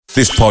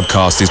This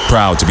podcast is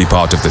proud to be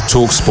part of the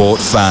TalkSport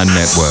Fan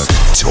Network.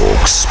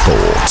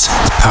 TalkSport.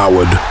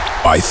 Powered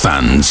by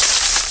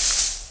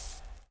fans.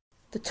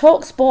 The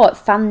TalkSport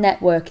Fan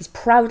Network is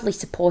proudly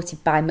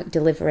supported by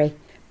McDelivery,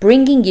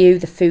 bringing you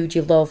the food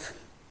you love.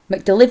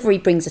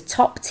 McDelivery brings a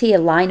top-tier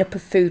lineup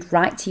of food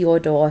right to your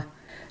door.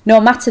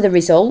 No matter the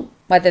result,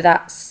 whether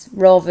that's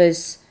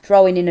Rovers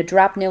throwing in a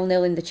drab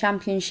 0-0 in the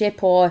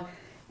Championship or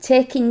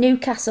taking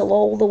Newcastle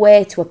all the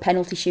way to a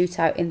penalty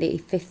shootout in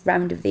the 5th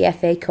round of the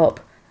FA Cup,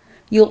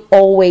 you'll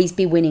always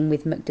be winning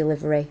with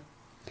McDelivery.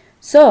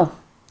 So,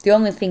 the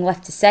only thing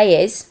left to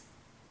say is,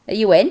 are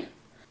you in?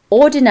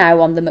 Order now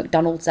on the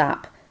McDonald's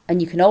app,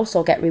 and you can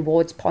also get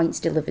rewards points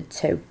delivered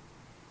too.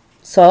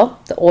 So,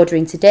 the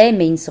ordering today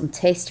means some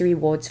tasty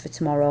rewards for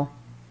tomorrow.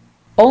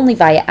 Only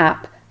via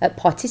app at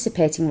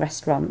participating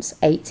restaurants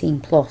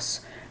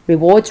 18+.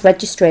 Rewards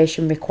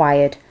registration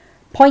required.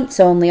 Points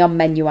only on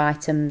menu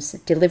items.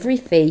 Delivery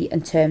fee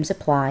and terms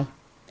apply.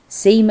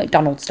 See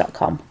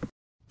mcdonalds.com.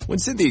 When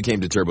Cynthia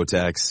came to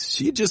TurboTax,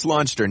 she had just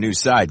launched her new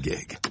side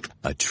gig,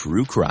 a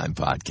true crime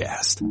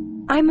podcast.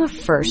 I'm a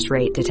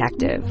first-rate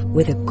detective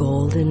with a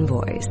golden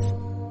voice.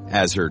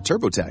 As her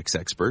TurboTax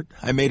expert,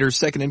 I made her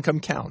second income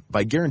count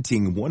by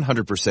guaranteeing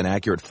 100%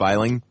 accurate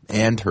filing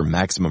and her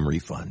maximum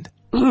refund.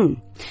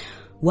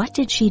 What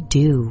did she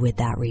do with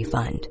that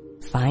refund?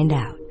 Find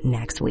out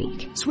next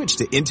week. Switch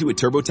to Intuit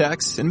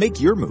TurboTax and make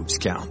your moves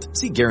count.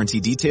 See guarantee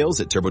details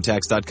at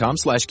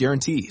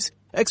turbotax.com/guarantees.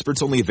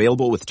 Experts only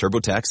available with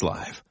TurboTax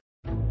Live.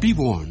 Be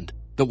warned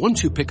that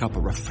once you pick up a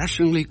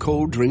refreshingly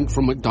cold drink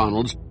from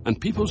McDonald's and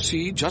people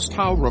see just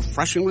how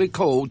refreshingly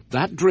cold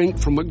that drink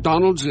from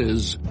McDonald's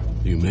is,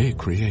 you may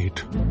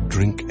create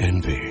drink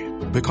envy.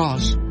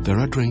 Because there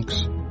are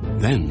drinks,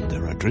 then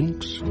there are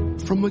drinks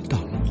from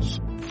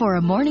McDonald's. For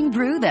a morning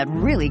brew that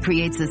really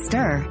creates a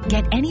stir,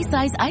 get any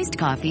size iced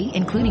coffee,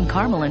 including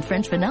caramel and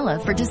French vanilla,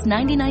 for just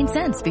 99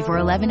 cents before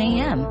 11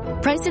 a.m.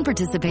 Price and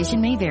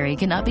participation may vary,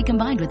 cannot be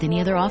combined with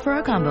any other offer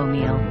or combo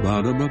meal.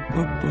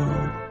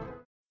 Ba-da-ba-ba-ba.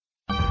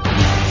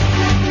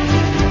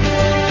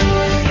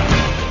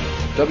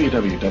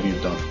 www.brfcs.com.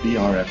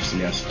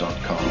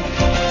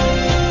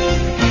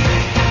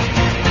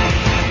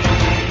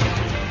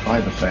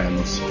 By the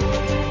fans,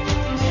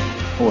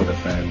 for the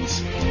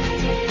fans,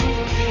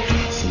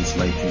 since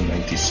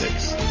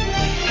 1996.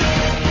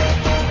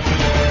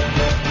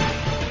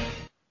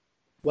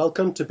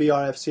 Welcome to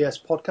BRFCS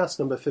Podcast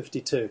number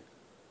 52.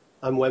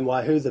 I'm Wen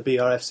Waihu, the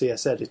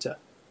BRFCS editor.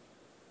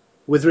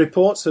 With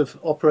reports of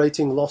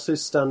operating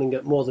losses standing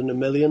at more than $1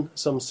 million,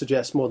 some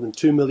suggest more than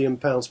 £2 million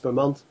per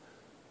month,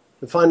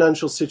 the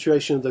financial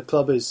situation of the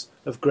club is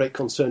of great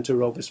concern to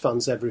Rovers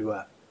fans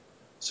everywhere.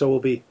 So we'll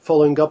be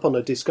following up on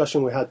a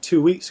discussion we had 2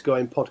 weeks ago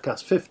in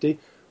podcast 50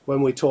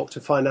 when we talked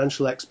to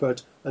financial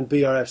expert and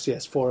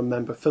BRFCS Forum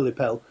member Philip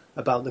L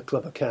about the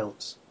club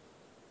accounts.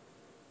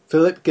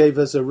 Philip gave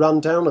us a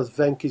rundown of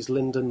Venky's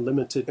Linden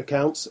Limited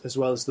accounts as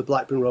well as the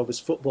Blackburn Rovers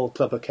Football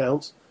Club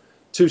accounts,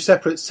 two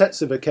separate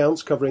sets of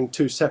accounts covering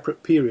two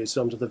separate periods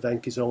under the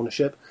Venky's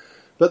ownership,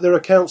 but they're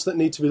accounts that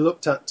need to be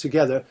looked at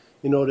together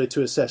in order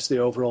to assess the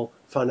overall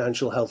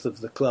financial health of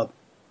the club.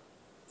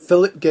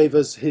 Philip gave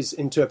us his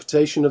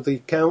interpretation of the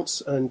accounts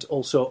and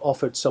also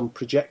offered some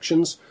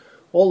projections,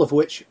 all of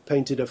which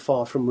painted a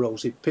far from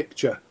rosy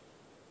picture.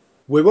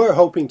 We were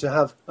hoping to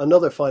have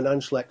another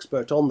financial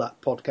expert on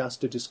that podcast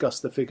to discuss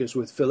the figures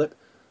with Philip,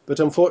 but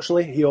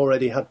unfortunately he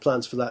already had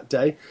plans for that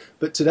day.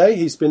 But today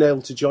he's been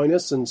able to join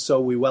us, and so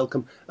we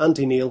welcome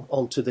Andy Neal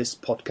onto this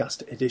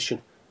podcast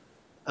edition.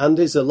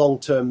 Andy's a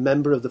long-term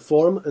member of the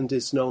forum and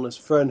is known as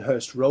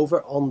Fernhurst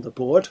Rover on the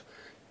board.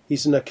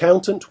 He's an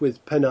accountant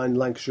with Pennine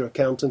Lancashire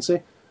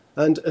Accountancy,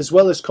 and as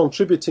well as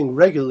contributing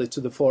regularly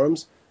to the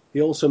forums, he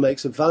also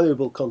makes a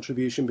valuable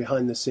contribution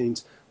behind the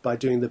scenes by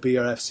doing the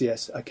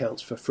BRFCS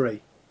accounts for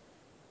free.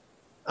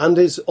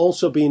 Andy's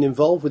also been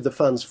involved with the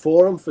Fans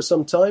Forum for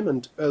some time,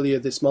 and earlier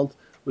this month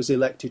was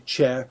elected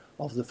chair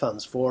of the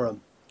Fans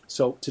Forum.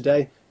 So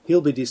today he'll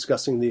be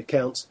discussing the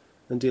accounts,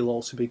 and he'll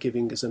also be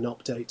giving us an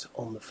update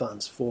on the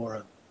Fans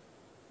Forum.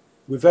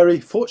 We're very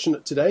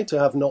fortunate today to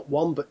have not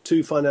one but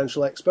two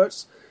financial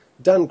experts.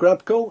 Dan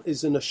Grabko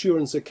is an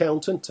assurance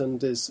accountant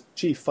and is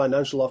Chief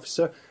Financial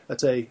Officer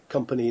at a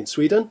company in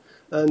Sweden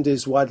and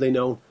is widely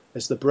known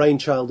as the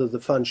brainchild of the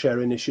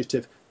Fanshare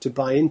initiative to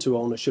buy into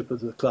ownership of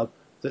the club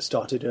that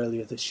started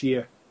earlier this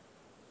year.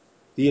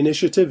 The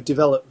initiative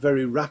developed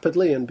very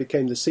rapidly and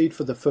became the seed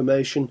for the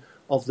formation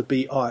of the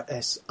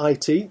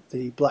BRSIT,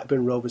 the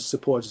Blackburn Rovers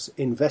Supporters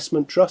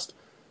Investment Trust,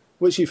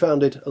 which he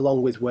founded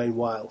along with Wayne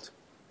Wild.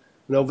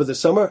 And over the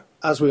summer,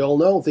 as we all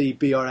know, the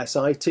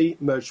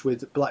BRSIT merged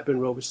with Blackburn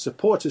Rovers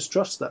Supporters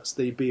Trust, that's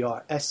the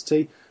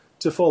BRST,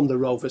 to form the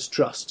Rovers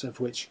Trust,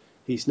 of which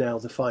he's now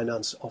the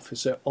finance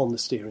officer on the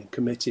steering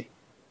committee.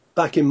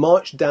 Back in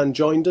March, Dan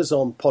joined us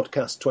on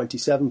podcast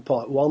 27,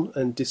 part 1,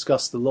 and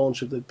discussed the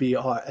launch of the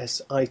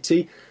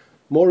BRSIT.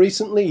 More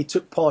recently, he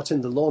took part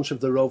in the launch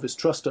of the Rovers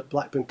Trust at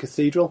Blackburn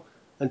Cathedral,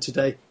 and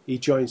today he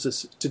joins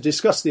us to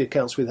discuss the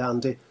accounts with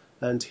Andy,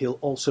 and he'll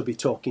also be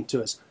talking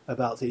to us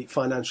about the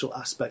financial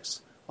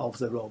aspects of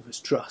the Rovers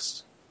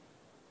Trust.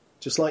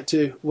 Just like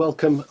to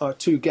welcome our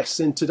two guests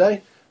in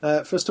today.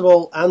 First of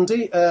all,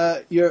 Andy,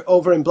 you're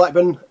over in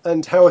Blackburn,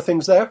 and how are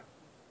things there?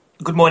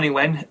 Good morning,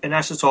 Wen.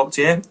 Nice to talk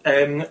to you.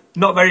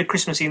 Not very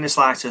Christmassy in the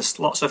slightest.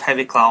 Lots of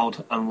heavy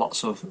cloud and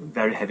lots of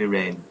very heavy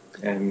rain.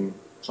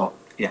 So,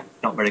 yeah,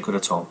 not very good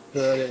at all.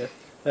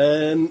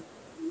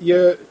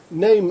 Your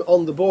name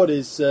on the board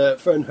is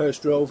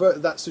Fernhurst Rover.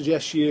 That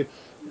suggests you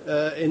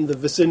in the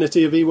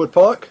vicinity of Ewood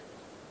Park?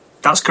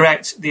 That's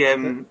correct.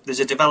 There's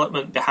a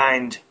development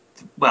behind...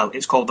 Well,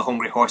 it's called the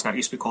Hungry Horse now. It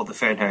used to be called the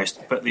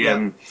Fernhurst. But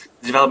the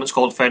development's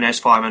called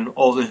Fernhurst Farm, and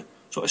all the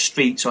sort of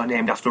streets are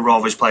named after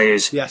Rovers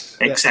players,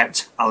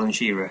 except Alan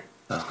Shearer.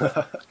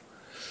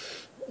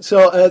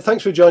 So,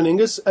 thanks for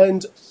joining us.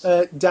 And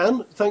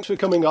Dan, thanks for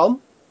coming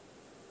on.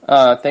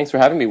 Thanks for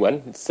having me,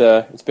 Wen. It's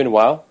been a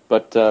while,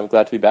 but I'm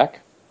glad to be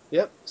back.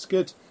 Yep, it's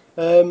good.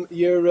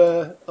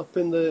 You're up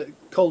in the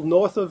cold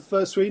north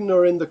of Sweden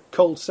or in the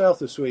cold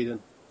south of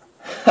Sweden?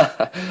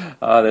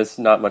 There's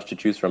not much to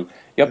choose from.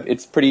 Yep,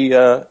 it's pretty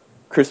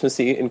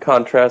Christmassy in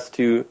contrast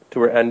to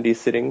where Andy's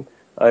sitting.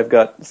 I've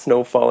got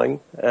snow falling.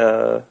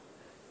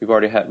 We've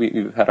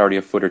had already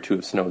a foot or two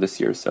of snow this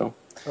year, so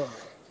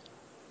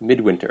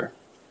midwinter.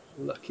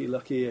 Lucky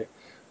you.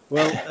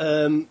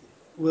 Well,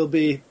 we'll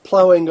be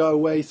ploughing our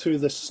way through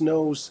the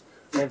snows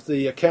of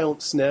the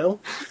accounts now,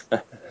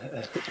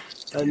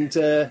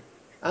 and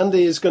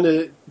Andy is going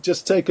to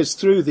just take us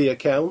through the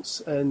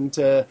accounts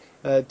and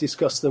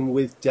discuss them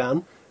with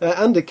Dan.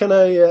 Andy, can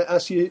I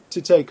ask you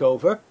to take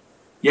over?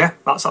 Yeah,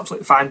 that's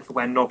absolutely fine for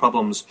Wen, no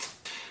problems.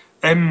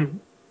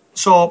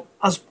 So,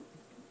 as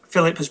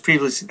Philip has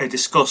previously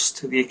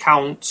discussed, the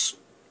accounts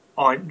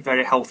aren't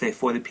very healthy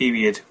for the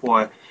period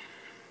for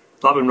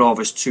Blackburn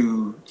Rovers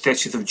to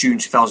 30th of June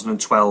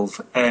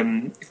 2012.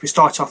 If we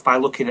start off by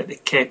looking at the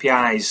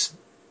KPIs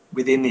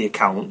within the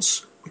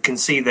accounts, we can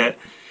see that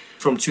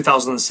from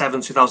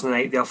 2007,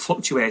 2008 they have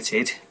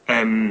fluctuated,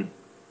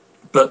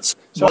 but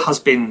what has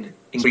been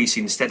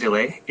increasing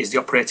steadily is the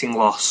operating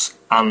loss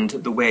and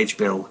the wage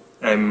bill,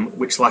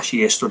 which last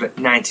year stood at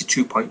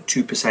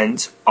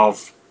 92.2%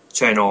 of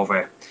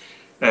turnover.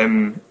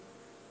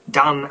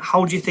 Dan,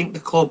 how do you think the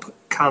club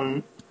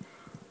can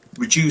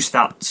reduce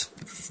that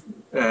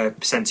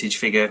percentage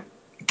figure,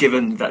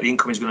 given that the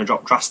income is going to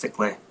drop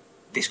drastically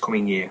this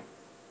coming year?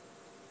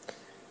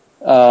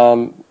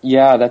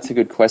 Yeah, that's a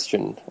good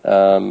question.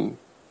 I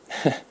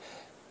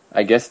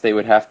guess they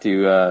would have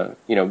to,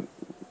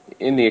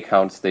 in the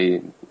accounts,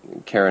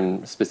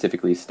 Karen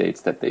specifically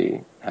states that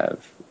they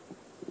have,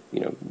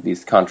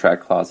 these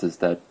contract clauses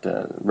that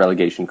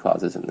relegation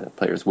clauses in the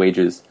players'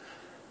 wages.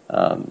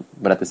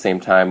 But at the same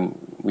time,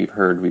 we've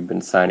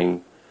been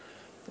signing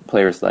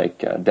players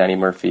like Danny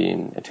Murphy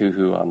and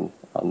Atuhu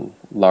on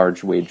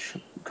large wage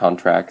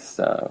contracts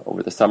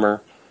over the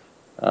summer.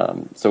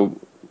 So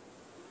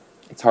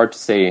it's hard to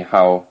say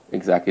how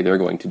exactly they're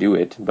going to do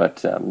it,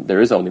 but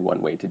there is only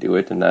one way to do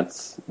it, and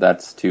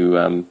that's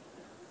to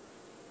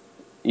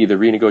either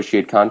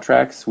renegotiate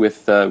contracts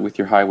with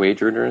your high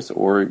wage earners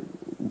or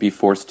be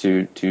forced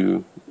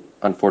to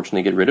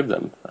unfortunately get rid of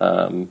them.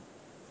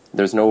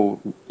 There's no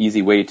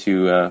easy way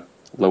to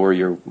lower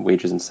your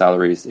wages and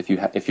salaries if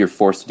you're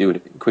forced to do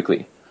it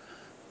quickly.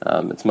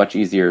 It's much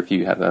easier if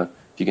you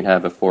can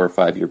have a 4 or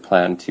 5 year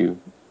plan to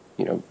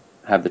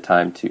have the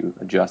time to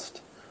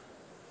adjust.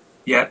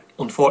 Yeah,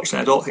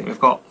 unfortunately, I don't think we've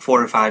got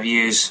 4 or 5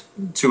 years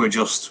to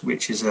adjust,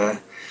 which is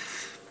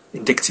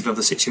indicative of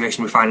the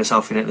situation we find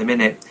ourselves in at the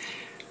minute.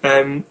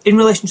 In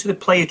relation to the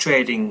player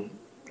trading,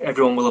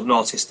 everyone will have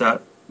noticed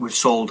that we've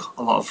sold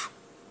a lot of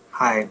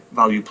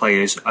high-value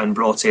players and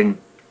brought in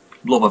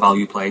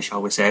lower-value players,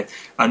 shall we say.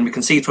 And we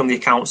can see from the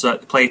accounts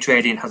that the player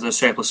trading has a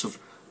surplus of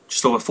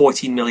just over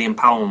 £14 million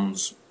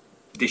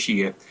this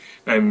year.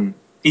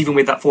 Even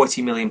with that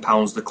 £14 million,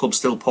 the club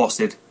still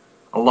posted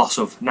a loss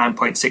of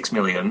 £9.6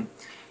 million.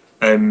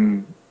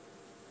 And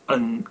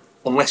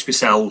unless we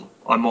sell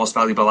our most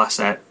valuable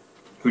asset,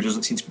 who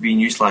doesn't seem to be being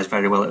utilised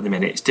very well at the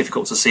minute, it's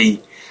difficult to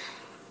see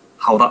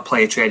how that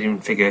player trading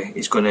figure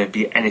is going to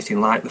be anything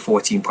like the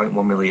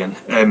 14.1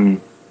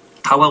 million.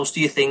 How else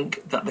do you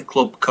think that the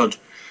club could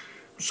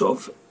sort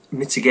of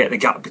mitigate the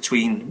gap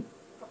between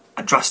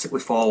a drastically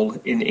fall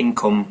in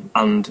income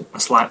and a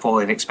slight fall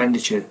in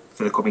expenditure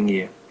for the coming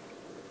year?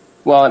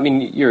 Well, I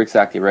mean, you're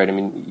exactly right. I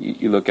mean,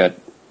 you look at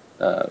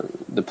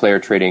the player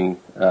trading.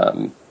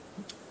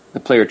 The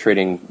player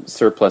trading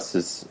surplus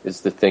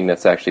is the thing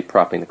that's actually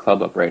propping the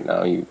club up right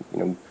now.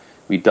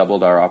 We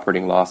doubled our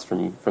operating loss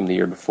from the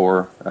year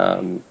before. I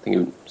think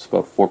it was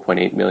about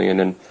 4.8 million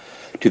in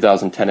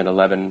 2010 and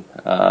 11,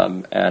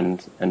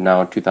 and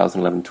now in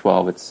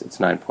 2011-12 it's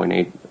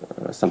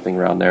 9.8, something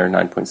around there,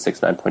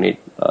 9.6,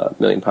 9.8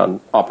 million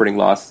pound operating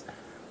loss.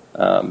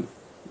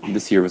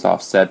 This year was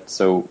offset.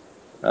 So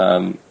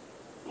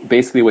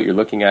basically, what you're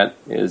looking at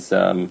is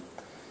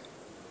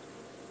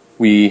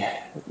we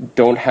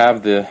don't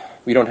have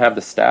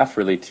the staff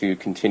really to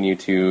continue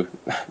to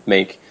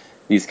make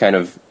these kind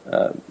of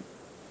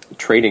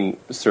trading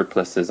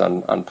surpluses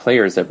on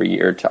players every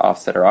year to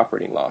offset our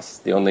operating loss.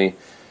 The only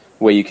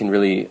way you can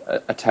really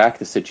attack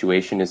the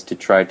situation is to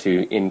try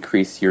to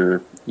increase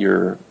your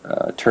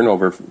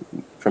turnover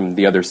from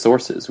the other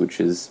sources, which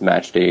is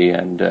match day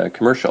and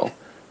commercial.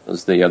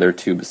 Those are the other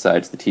two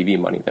besides the TV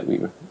money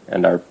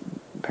and our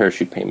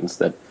parachute payments.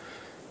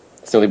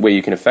 It's the only way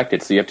you can affect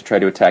it. So you have to try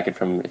to attack it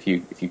from, if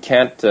you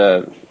can't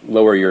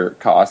lower your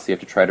costs, you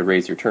have to try to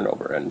raise your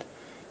turnover. And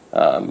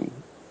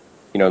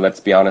let's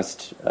be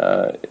honest,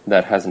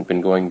 that hasn't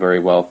been going very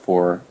well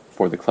for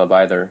the club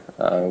either.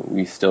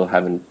 We still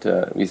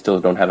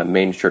don't have a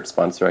main shirt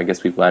sponsor. I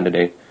guess we've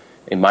landed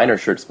a minor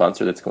shirt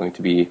sponsor that's going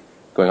to be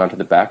going onto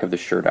the back of the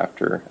shirt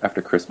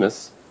after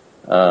Christmas,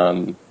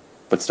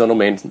 but still no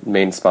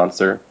main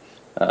sponsor.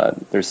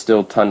 There's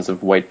still tons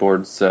of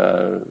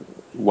whiteboards,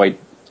 white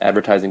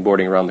advertising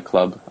boarding around the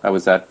club. I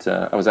was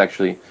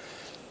actually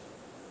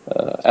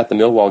at the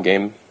Millwall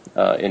game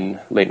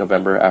in late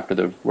November after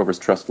the Rovers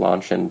Trust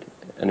launch, and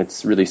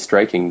it's really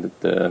striking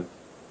that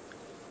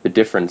the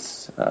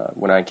difference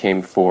when I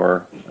came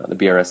for the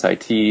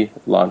BRSIT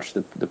launch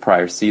the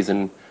prior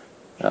season.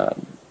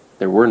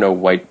 There were no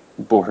white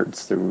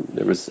boards.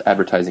 There was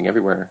advertising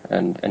everywhere,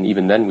 and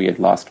even then we had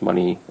lost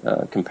money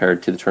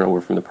compared to the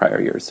turnover from the prior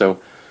year. So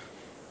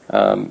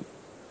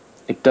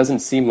it doesn't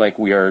seem like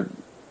we are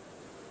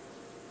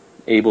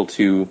able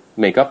to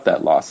make up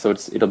that loss. So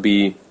it'll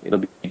be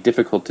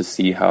difficult to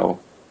see how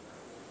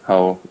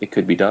it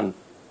could be done.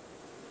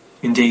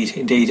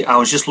 Indeed. I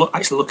was just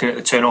actually looking at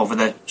the turnover,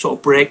 the sort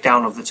of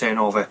breakdown of the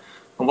turnover,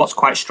 and what's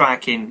quite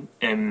striking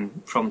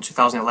from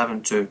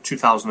 2011 to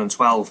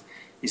 2012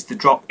 is the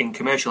drop in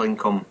commercial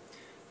income.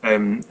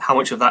 How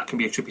much of that can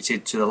be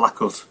attributed to the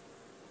lack of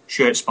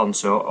shirt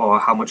sponsor,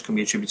 or how much can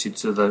be attributed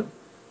to the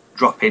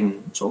drop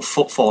in sort of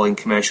footfall in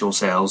commercial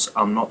sales?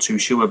 I'm not too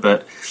sure,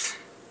 but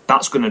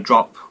that's going to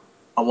drop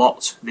a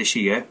lot this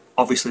year.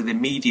 Obviously, the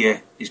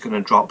media is going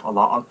to drop a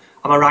lot.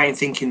 Am I right in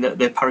thinking that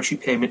the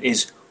parachute payment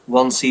is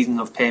one season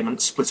of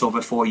payment split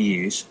over 4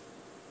 years?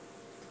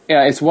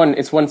 Yeah, it's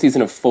one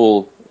season of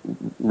full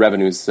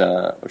revenues,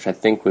 which I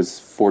think was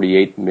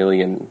 48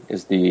 million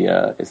is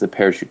the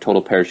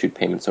total parachute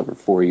payments over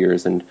 4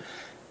 years, and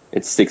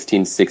it's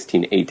 16,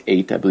 16, 8,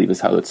 8, I believe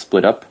is how it's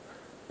split up.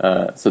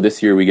 So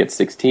this year we get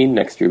 16,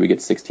 next year we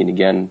get 16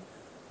 again,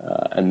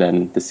 and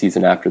then the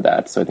season after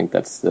that. So I think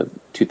that's the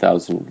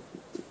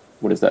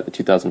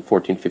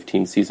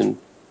 2014-15 season.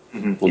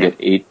 Mm-hmm, we'll get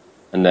 8,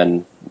 and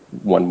then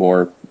one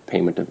more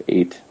payment of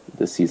 8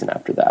 the season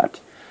after that.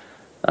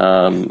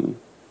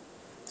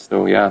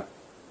 So yeah.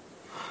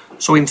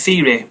 So in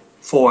theory,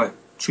 for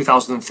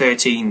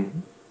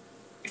 2013,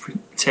 if we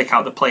take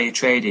out the player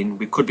trading,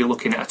 we could be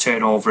looking at a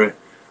turnover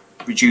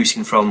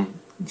reducing from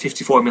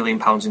 £54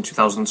 million in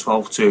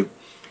 2012 to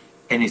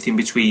anything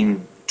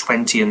between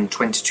 £20 and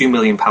 £22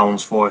 million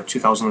for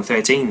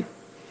 2013.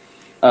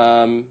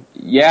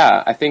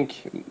 Yeah, I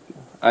think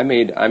I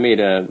made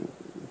a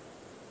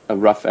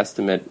rough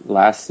estimate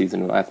last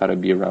season. I thought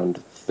it'd be around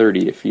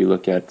 30 if you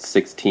look at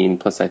 16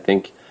 plus. I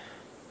think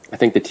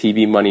the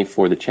TV money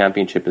for the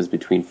championship is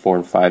between 4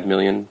 and 5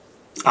 million.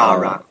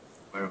 Right.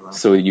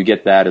 So you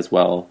get that as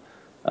well,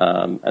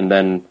 and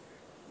then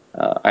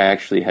I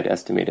actually had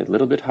estimated a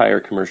little bit higher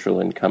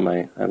commercial income.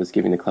 I was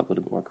giving the club a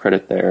little bit more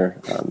credit there,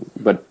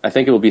 but I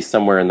think it will be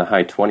somewhere in the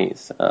high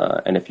 20s.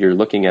 And if you're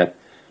looking at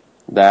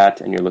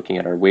that and you're looking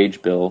at our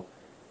wage bill,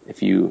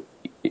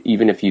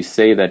 even if you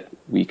say that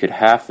we could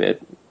half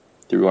it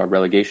through our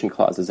relegation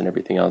clauses and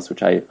everything else,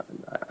 which I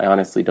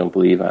honestly don't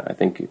believe. I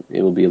think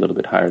it will be a little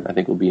bit higher. I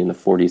think we'll be in the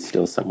 40s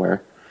still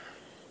somewhere.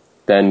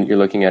 Then you're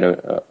looking at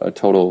a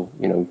total,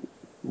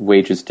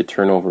 wages to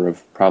turnover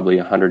of probably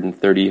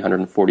 130,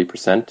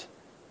 140%.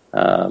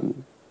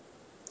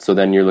 So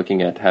then you're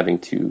looking at having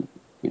to,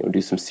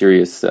 do some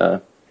serious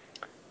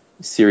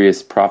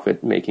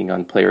profit making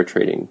on player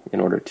trading in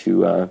order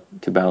to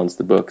balance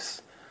the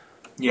books.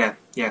 Yeah,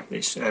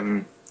 it's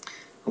a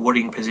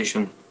worrying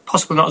position.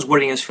 Possibly not as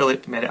worrying as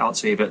Philip made it out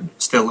to be, but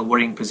still a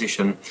worrying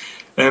position.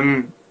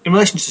 In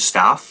relation to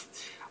staff,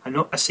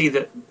 I see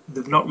that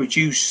they've not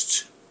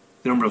reduced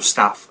the number of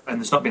staff, and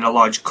there's not been a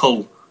large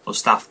cull of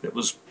staff that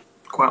was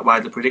quite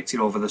widely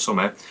predicted over the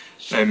summer.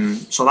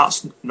 So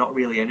that's not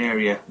really an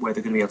area where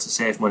they're going to be able to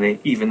save money,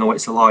 even though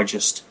it's the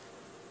largest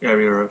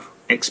area of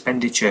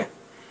expenditure,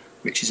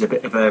 which is a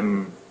bit of a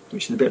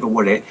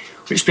worry.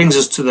 Which brings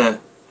us to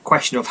the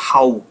question of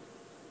how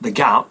the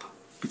gap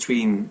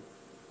between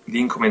the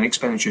income and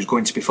expenditure is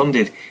going to be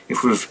funded.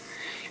 If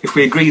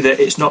we agree that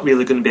it's not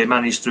really going to be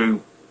managed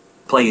through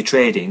player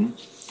trading,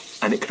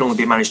 and it can only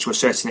be managed to a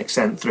certain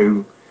extent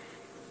through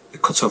the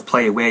cut of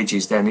player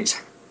wages, then it's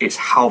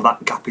how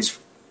that gap is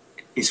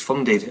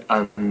funded.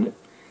 And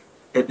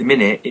at the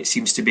minute, it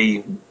seems to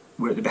be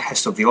we're at the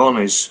behest of the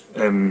owners.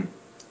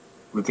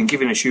 We've been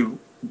given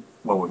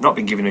we've not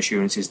been given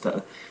assurances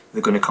that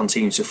they're going to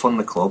continue to fund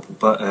the club,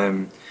 but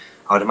I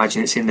would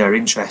imagine it's in their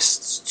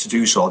interests to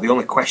do so. The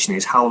only question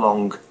is how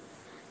long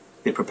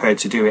they're prepared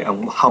to do it,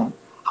 and how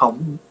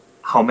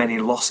many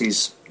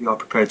losses you are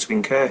prepared to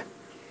incur.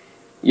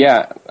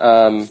 Yeah,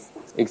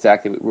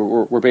 exactly.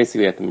 We're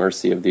basically at the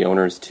mercy of the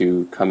owners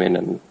to come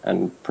in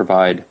and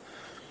provide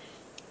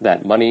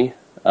that money,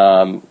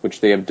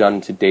 which they have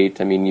done to date.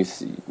 I mean,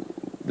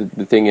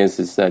 the thing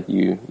is that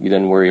you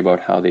then worry about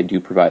how they do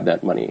provide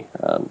that money.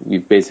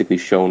 You've basically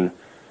shown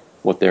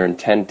what their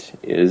intent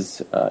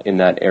is in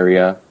that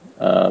area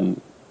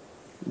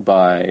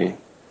by,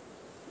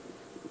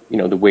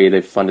 the way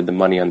they've funded the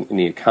money in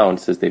the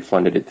accounts is they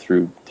funded it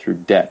through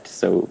debt.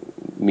 So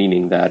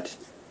meaning that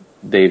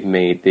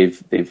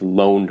they've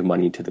loaned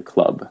money to the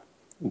club,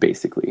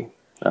 basically.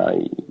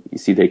 You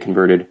see, they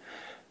converted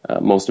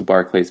most of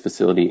Barclays'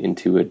 facility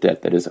into a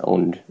debt that is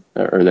owned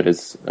or that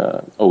is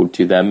owed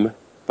to them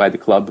by the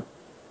club,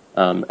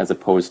 as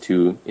opposed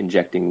to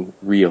injecting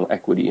real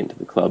equity into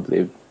the club.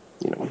 They've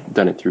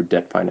done it through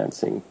debt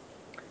financing.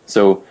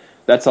 So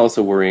that's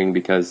also worrying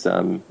because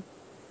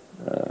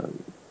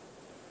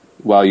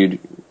while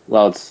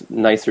it's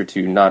nicer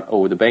to not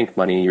owe the bank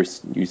money,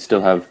 you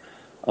still have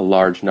a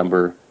large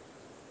number,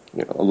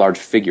 a large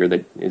figure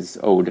that is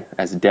owed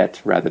as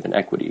debt rather than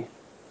equity.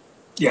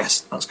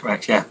 Yes, that's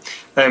correct. Yeah.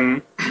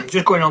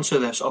 Just going on to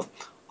the sort of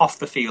off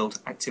the field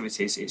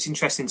activities, it's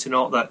interesting to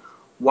note that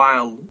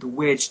while the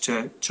wage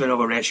to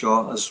turnover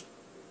ratio has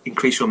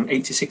increased from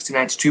 86 to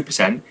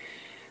 92%,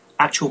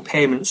 actual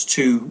payments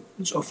to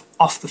sort of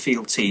off the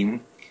field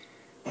team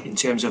in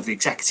terms of the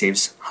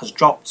executives has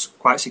dropped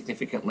quite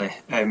significantly.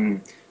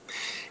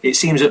 It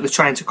seems that they're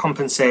trying to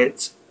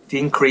compensate the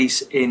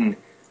increase in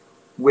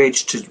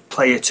wage to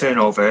player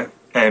turnover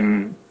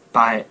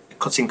by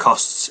cutting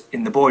costs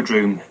in the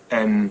boardroom.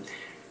 Do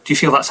you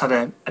feel that's had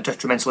a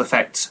detrimental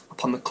effect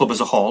upon the club as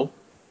a whole?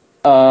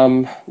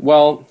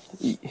 Well,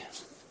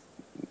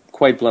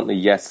 quite bluntly,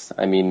 yes.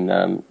 I mean,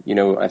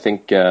 I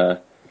think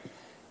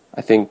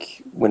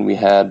when we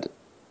had,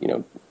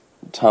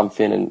 Tom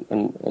Finn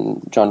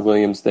and John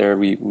Williams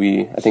there, I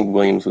think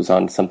Williams was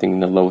on something in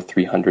the low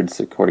 300s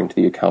according to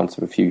the accounts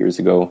of a few years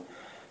ago.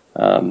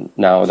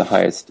 Now the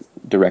highest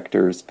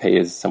director's pay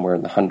is somewhere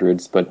in the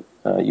hundreds, but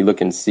you look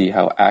and see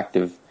how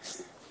active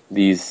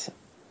these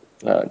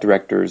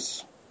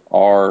directors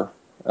are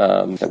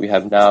that we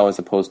have now as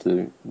opposed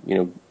to,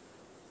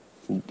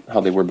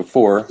 how they were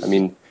before. I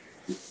mean,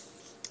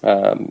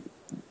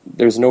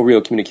 there's no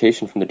real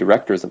communication from the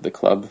directors of the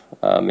club.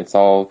 It's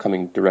all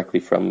coming directly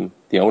from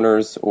the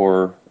owners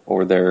or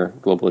their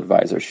global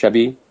advisor,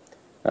 Shebby.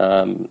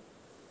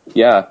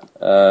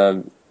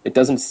 It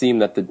doesn't seem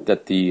that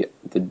the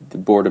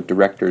board of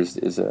directors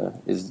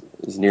is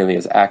nearly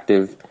as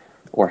active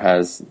or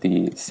has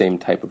the same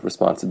type of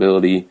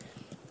responsibility,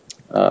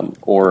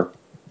 or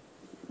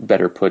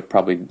better put,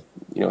 probably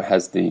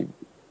has the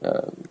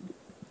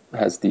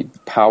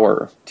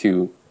power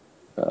to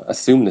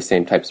assume the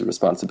same types of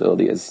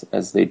responsibility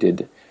as they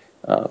did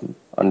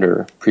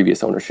under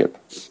previous ownership.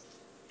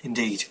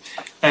 Indeed.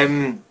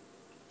 A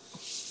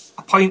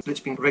point that's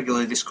been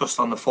regularly discussed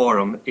on the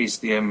forum is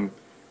the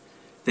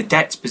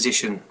debt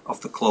position of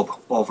the club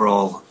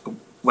overall,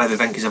 whether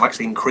Venky's have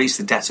actually increased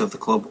the debt of the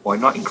club or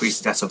not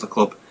increased the debt of the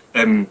club.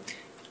 And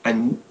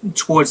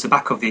towards the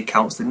back of the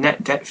accounts, the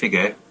net debt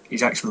figure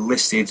is actually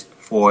listed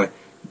for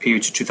the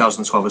period to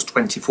 2012 as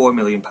 £24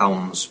 million.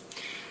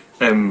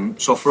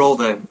 So for all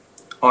the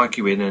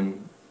arguing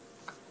and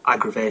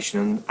aggravation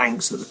and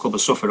angst that the club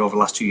has suffered over the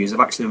last 2 years, they've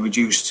actually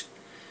reduced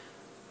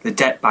the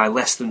debt by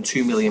less than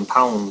 £2 million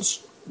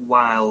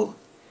while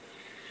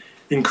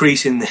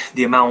increasing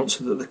the amount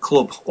that the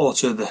club or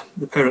to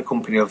the parent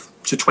company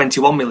to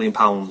 £21 million.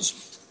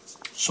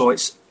 So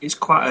it's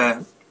quite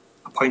a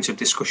point of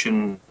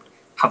discussion.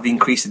 Have they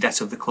increased the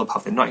debt of the club?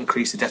 Have they not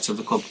increased the debt of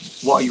the club?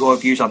 What are your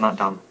views on that,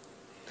 Dan?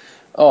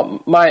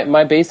 Oh,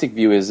 my basic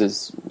view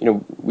is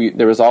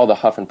there was all the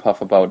huff and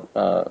puff about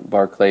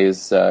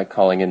Barclays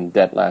calling in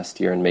debt last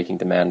year and making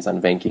demands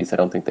on Venky's. I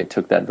don't think they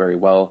took that very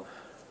well.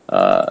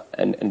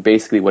 And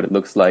basically what it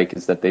looks like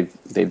is that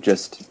they've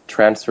just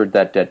transferred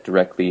that debt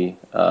directly.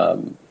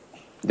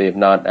 They have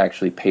not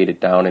actually paid it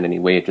down in any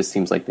way. It just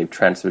seems like they've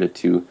transferred it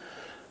to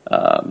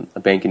a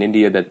bank in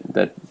India that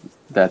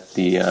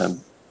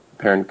the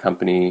parent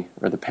company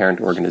or the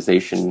parent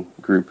organization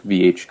group,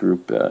 VH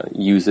Group,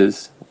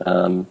 uses.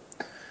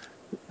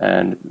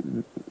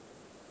 And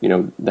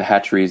the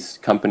Hatcheries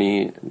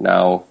company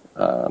now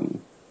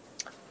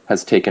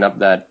has taken up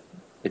that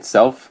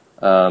itself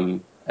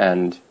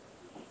and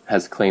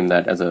has claimed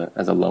that as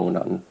a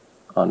loan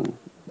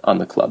on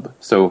the club.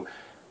 So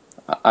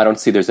I don't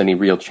see there's any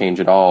real change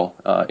at all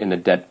in the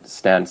debt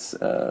stance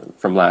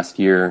from last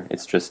year.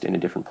 It's just in a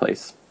different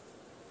place.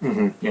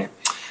 Mm-hmm, yeah.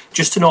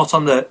 Just to note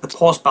on the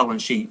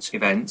post-balance sheet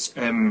event,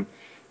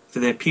 for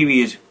the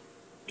period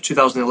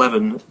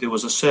 2011, there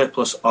was a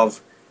surplus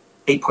of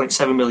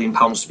 £8.7 million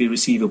to be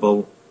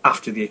receivable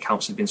after the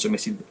accounts had been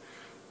submitted,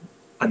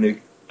 and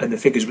the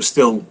figures were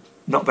still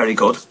not very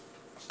good.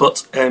 But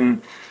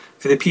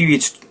for the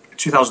period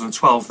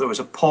 2012, there was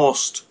a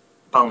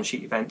post-balance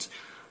sheet event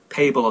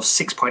payable of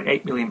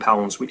 £6.8 million,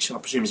 which I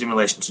presume is in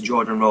relation to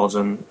Jordan Rhodes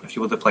and a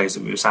few other players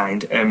that we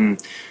signed.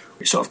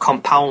 It sort of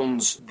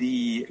compounds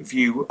the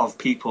view of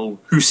people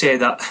who say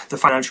that the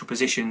financial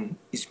position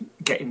is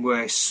getting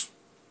worse,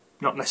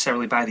 not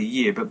necessarily by the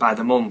year, but by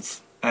the month.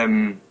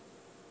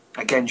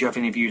 Again, do you have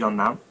any views on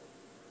that?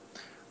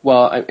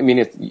 Well, I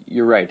mean,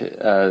 you're right.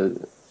 The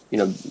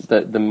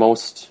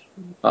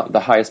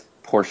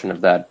highest portion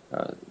of that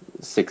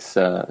six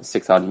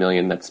odd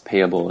million that's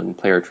payable in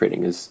player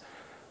trading is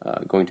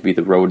going to be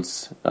the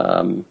Rhodes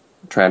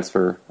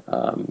transfer,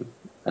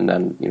 and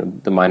then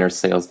the minor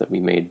sales that we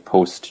made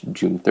post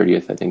June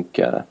 30th. I think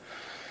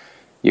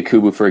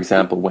Yakubu, for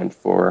example, went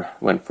for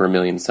 $1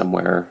 million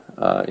somewhere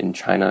in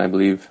China, I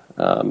believe,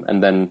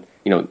 and then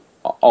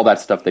all that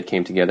stuff that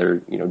came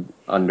together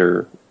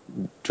under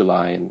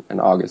July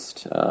and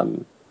August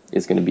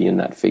is going to be in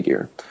that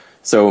figure.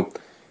 So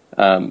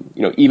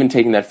even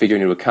taking that figure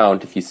into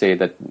account, if you say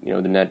that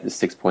the net is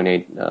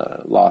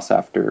 6.8 loss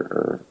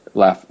after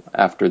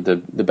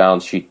the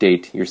balance sheet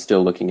date, you're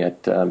still looking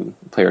at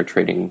player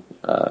trading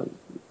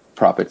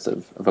profits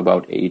of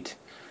about 8.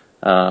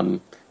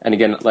 And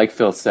again, like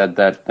Phil said,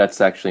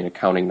 that's actually an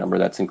accounting number.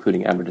 That's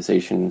including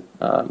amortization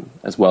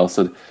as well.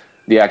 So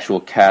the actual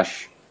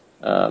cash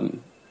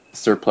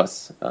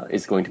surplus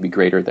is going to be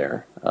greater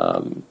there.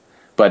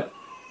 But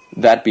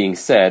that being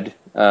said,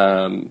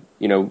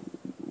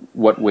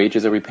 what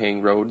wages are we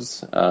paying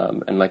Rhodes?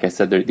 And like I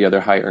said, the other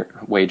higher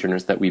wage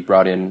earners that we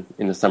brought in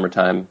the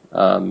summertime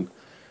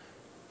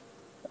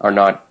are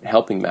not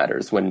helping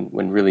matters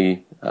when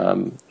really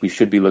we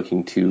should be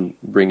looking to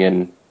bring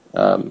in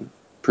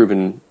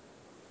proven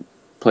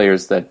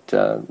players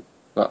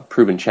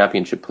proven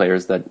championship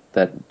players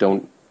that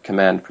don't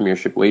command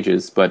premiership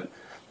wages, but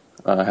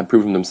have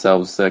proven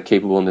themselves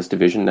capable in this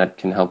division that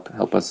can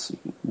help us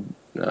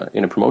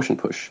in a promotion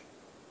push.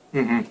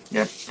 Mm-hmm.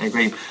 Yeah, I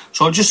agree.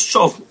 So I'll just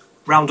sort of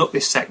round up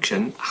this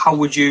section. How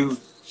would you,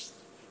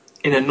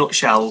 in a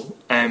nutshell,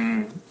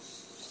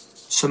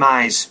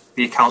 surmise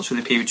the accounts for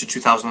the period to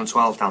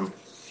 2012, Dan?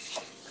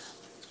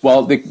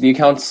 Well, the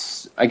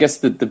accounts, I guess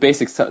the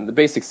basic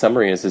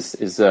summary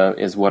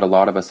is what a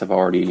lot of us have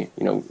already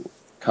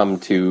come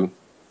to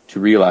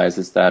realize,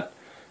 is that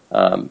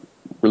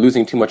we're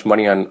losing too much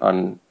money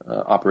on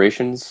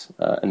operations,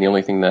 and the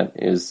only thing that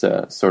is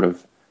sort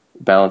of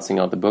balancing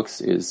out the books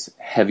is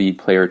heavy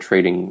player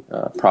trading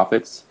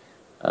profits.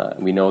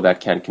 We know that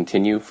can't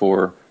continue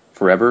for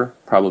forever,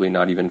 probably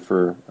not even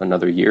for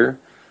another year.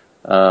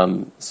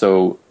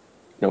 So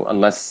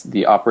unless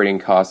the operating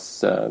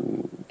costs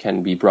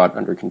can be brought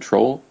under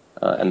control,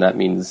 and that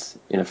means,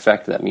 in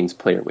effect,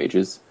 player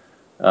wages,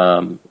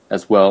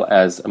 as well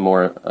as a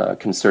more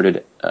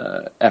concerted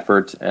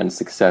effort and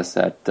success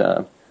at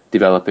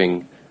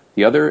developing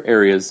the other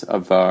areas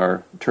of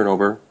our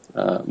turnover,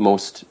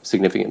 most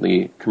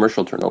significantly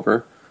commercial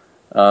turnover,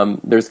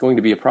 there's going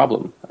to be a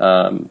problem.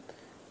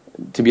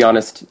 To be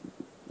honest,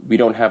 we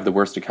don't have the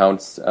worst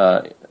accounts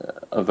of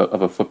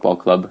a football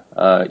club.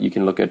 You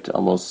can look at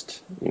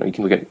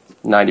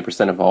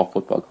 90% of all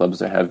football clubs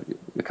that have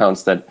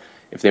accounts that,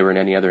 if they were in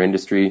any other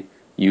industry,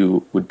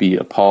 you would be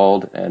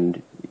appalled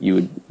and you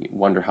would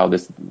wonder how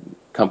this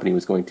company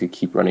was going to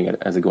keep running it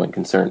as a going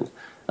concern.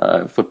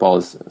 Football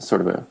is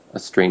sort of a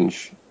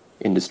strange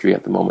industry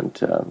at the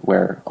moment,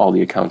 where all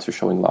the accounts are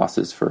showing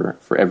losses for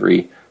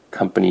every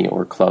company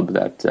or club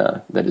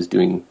that is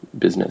doing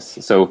business.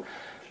 So,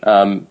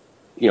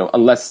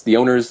 unless the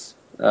owners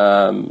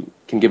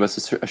can give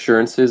us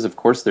assurances, of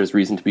course, there's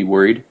reason to be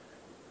worried.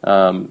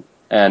 And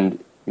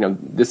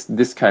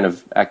this kind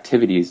of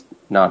activity is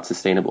not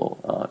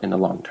sustainable in the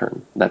long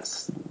term.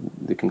 That's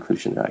the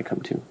conclusion that I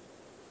come to.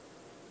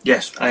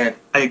 Yes, I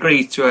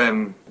agree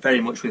to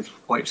very much with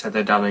what you've said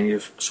there, Dan, and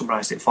you've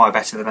summarised it far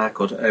better than I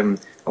could. I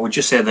would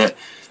just say that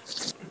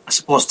I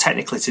suppose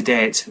technically to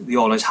date the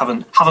owners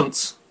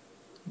haven't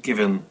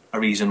given a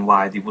reason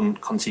why they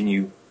wouldn't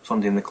continue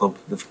funding the club.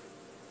 They've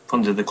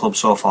funded the club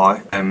so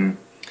far,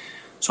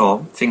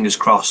 so fingers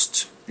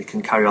crossed they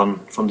can carry on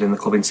funding the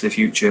club into the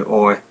future,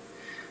 or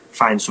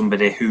find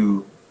somebody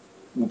who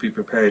will be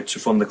prepared to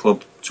fund the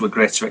club to a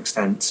greater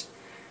extent.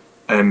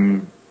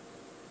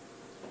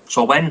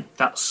 So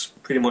that's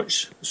pretty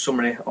much the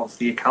summary of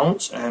the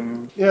accounts.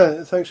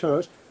 Yeah, thanks very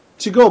much.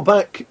 To go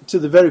back to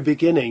the very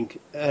beginning,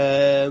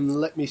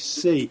 let me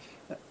see.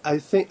 I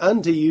think,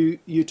 Andy,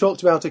 you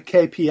talked about a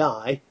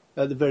KPI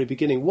at the very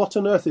beginning. What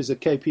on earth is a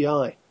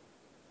KPI?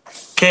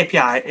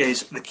 KPI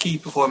is the key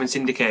performance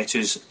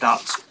indicators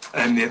that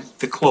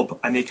the club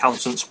and the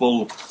accountants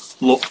will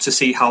look to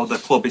see how the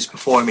club is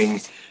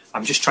performing.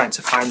 I'm just trying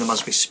to find them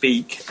as we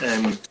speak.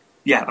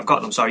 Yeah, I've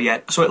got them, sorry, yeah.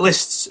 So it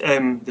lists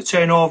the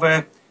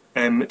turnover,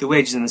 the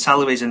wages and the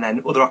salaries, and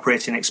then other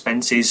operating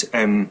expenses,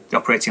 the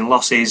operating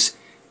losses,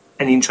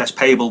 any interest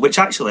payable, which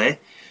actually,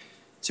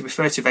 to be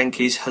fair to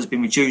Venky's, has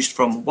been reduced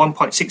from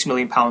 £1.6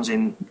 million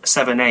in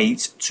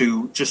 7-8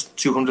 to just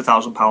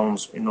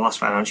 £200,000 in the last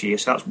financial year.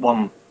 So that's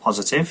one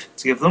positive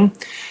to give them.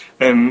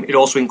 It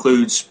also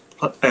includes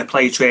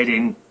player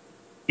trading,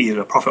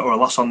 either a profit or a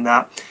loss on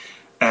that,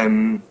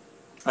 and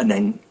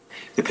then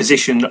the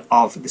position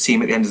of the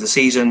team at the end of the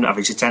season,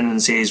 average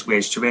attendances,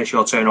 wage to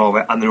ratio,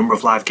 turnover, and the number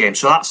of live games.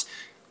 So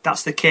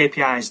that's the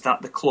KPIs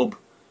that the club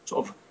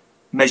sort of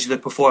measure the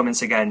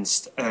performance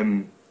against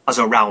as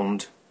a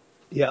round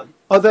Yeah.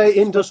 Are they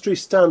industry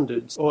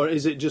standards, or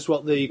is it just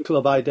what the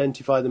club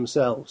identify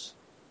themselves?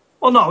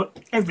 Well, no,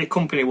 every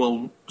company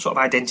will sort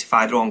of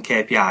identify their own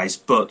KPIs,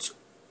 but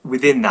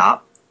within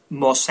that,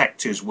 most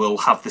sectors will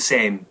have the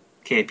same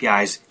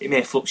KPIs. It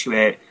may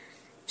fluctuate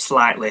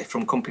slightly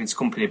from company to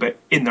company, but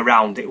in the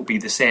round, it will be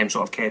the same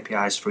sort of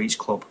KPIs for each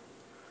club.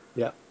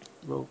 Yeah.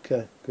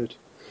 Okay, good.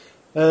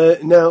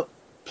 Now,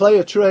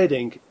 player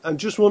trading, I'm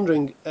just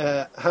wondering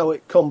how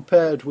it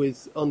compared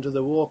with under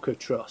the Walker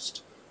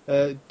Trust.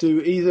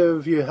 Do either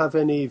of you have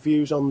any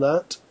views on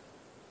that?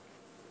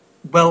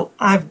 Well,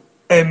 I've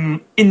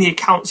in the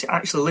accounts it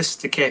actually lists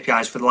the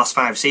KPIs for the last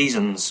 5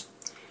 seasons,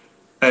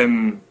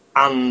 and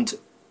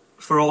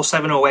for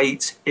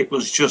 07-08 it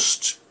was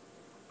just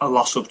a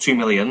loss of 2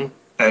 million.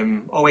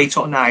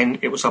 08-09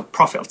 it was a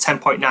profit of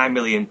 10.9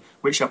 million,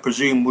 which I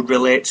presume would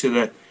relate to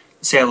the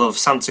sale of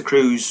Santa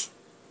Cruz,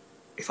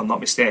 if I'm not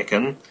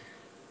mistaken.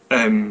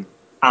 And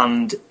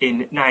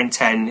in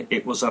 9-10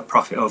 it was a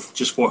profit of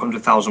just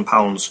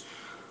 £400,000.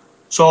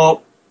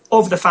 So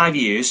over the 5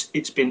 years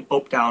it's been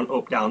up, down,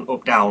 up, down,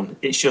 up, down.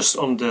 It's just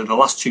under the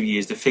last 2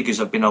 years the figures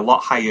have been a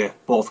lot higher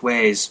both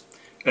ways,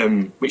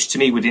 which to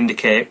me would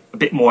indicate a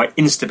bit more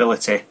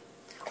instability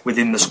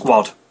within the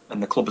squad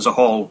and the club as a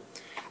whole.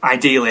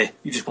 Ideally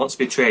you just want to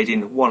be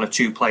trading 1 or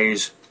 2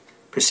 players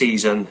per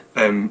season,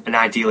 and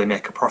ideally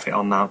make a profit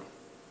on that.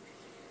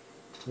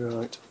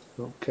 Right,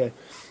 okay.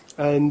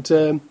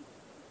 And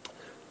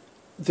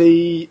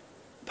the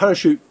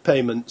parachute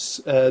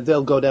payments,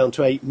 they'll go down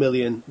to 8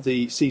 million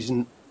the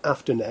season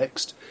after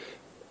next.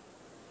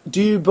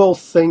 Do you both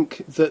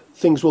think that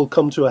things will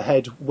come to a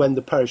head when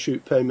the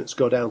parachute payments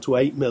go down to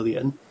 8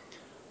 million,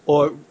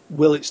 or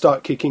will it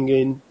start kicking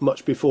in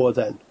much before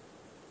then?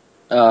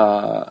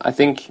 I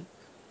think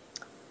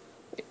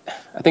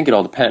it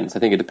all depends. I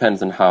think it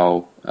depends on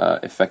how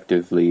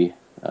effectively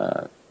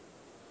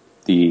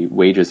the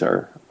wages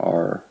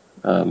are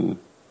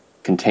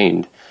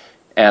contained,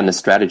 and the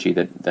strategy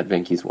that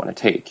Venky's want to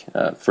take.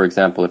 For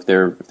example, if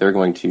they're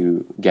going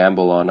to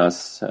gamble on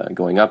us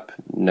going up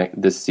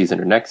this season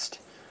or next,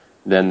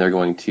 then they're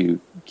going to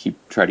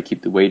try to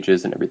keep the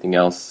wages and everything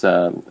else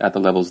at the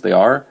levels they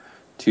are,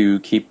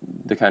 to keep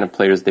the kind of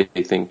players they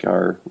think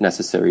are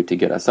necessary to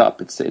get us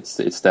up.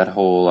 It's that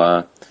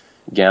whole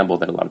gamble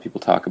that a lot of people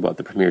talk about,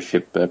 the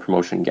Premiership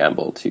promotion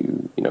gamble,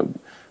 to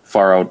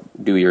far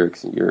outdo your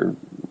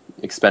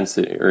expense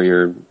or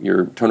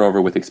your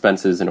turnover with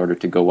expenses in order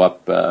to go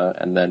up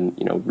and then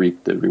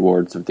reap the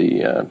rewards of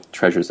the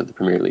treasures of the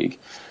Premier League.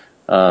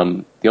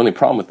 The only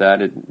problem with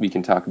that, we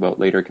can talk about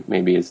later,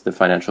 maybe, is the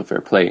financial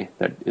fair play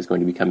that is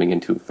going to be coming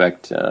into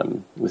effect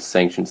with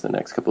sanctions in the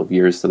next couple of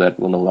years. So that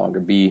will no longer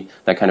be,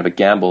 that kind of a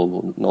gamble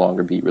will no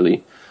longer be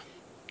really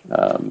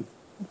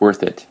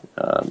worth it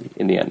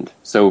in the end.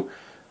 So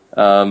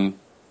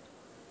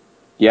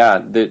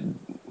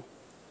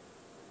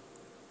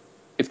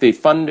if they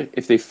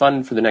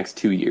fund for the next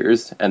 2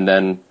 years and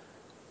then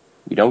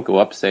we don't go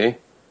up, say,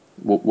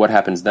 what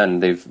happens then?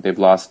 They've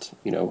lost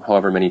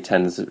however many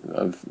tens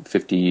of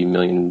 50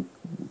 million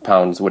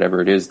pounds,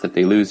 whatever it is that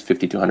they lose,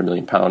 50 to 100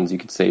 million pounds, you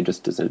could say,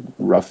 just as a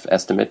rough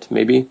estimate,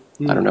 maybe.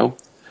 I don't know.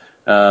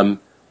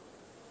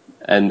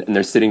 And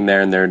they're sitting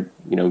there, and they're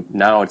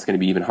now it's going to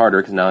be even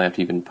harder, because now they have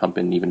to even pump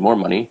in even more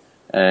money,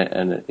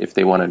 and if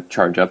they want to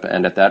charge up,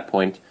 and at that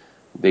point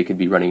they could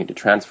be running into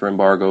transfer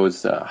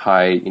embargoes,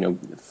 high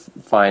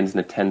fines in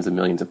the tens of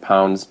millions of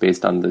pounds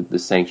based on the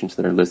sanctions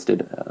that are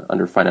listed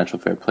under financial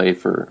fair play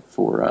for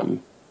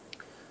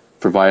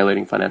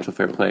violating financial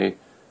fair play.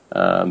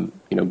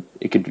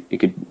 It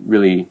could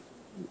really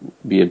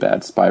be a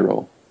bad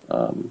spiral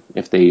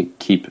if they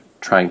keep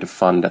trying to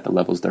fund at the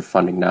levels they're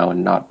funding now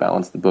and not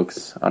balance the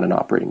books on an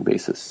operating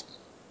basis.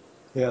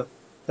 Yeah.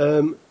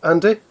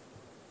 Andy?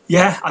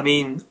 Yeah, I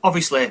mean,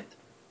 obviously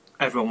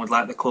everyone would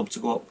like the club to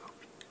go up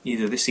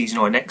either this season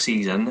or next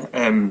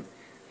season.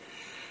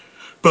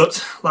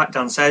 But like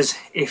Dan says,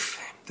 if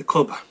the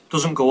club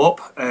doesn't go up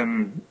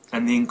and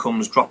the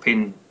income's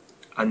dropping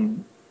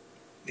and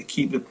they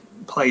keep the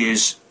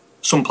players,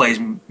 some players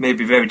may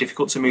be very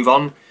difficult to move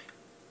on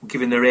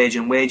given their age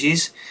and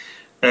wages,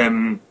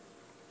 then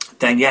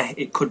yeah,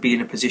 it could be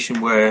in a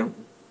position where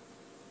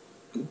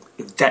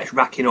debt's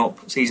racking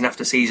up season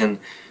after season,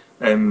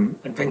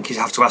 and Venky's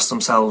have to ask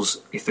themselves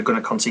if they're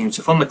going to continue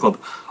to fund the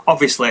club.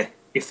 Obviously,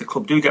 if the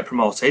club do get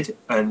promoted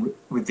and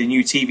with the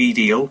new TV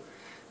deal,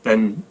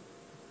 then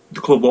the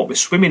club won't be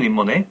swimming in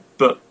money,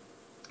 but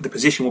the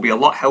position will be a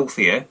lot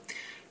healthier,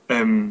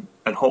 and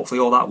hopefully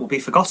all that will be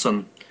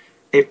forgotten.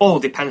 It all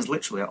depends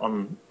literally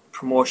on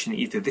promotion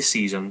either this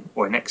season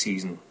or next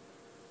season.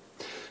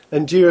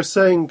 And you're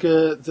saying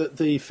that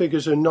the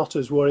figures are not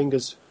as worrying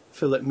as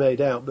Philip made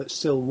out, but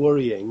still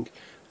worrying.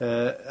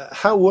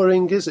 How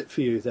worrying is it for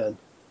you then?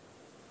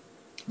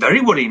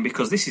 Very worrying,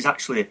 because this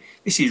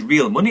is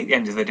real money at the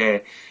end of the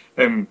day.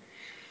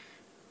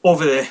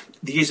 Over the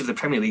years of the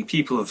Premier League,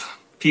 people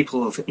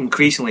have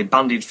increasingly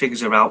bandied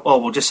figures around,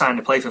 we'll just sign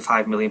a player for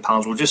 £5 million,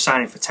 we'll just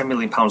sign it for £10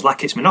 million,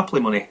 like it's monopoly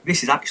money.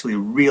 This is actually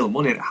real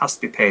money that has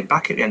to be paid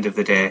back at the end of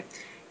the day.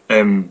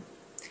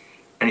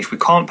 And if we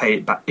can't pay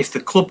it back, if the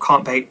club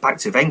can't pay it back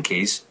to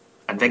Venky's,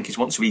 and Venky's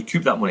wants to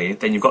recoup that money,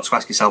 then you've got to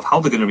ask yourself how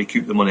they're going to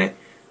recoup the money.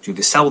 Do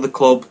they sell the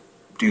club?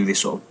 Do they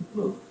sort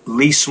of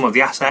lease some of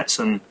the assets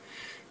and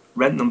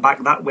rent them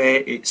back that way?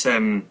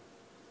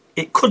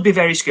 It could be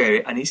very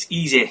scary, and it's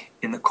easy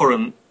in the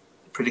current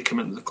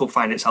predicament that the club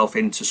find itself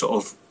in to sort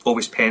of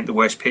always paint the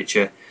worst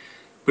picture.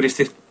 But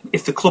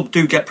if the club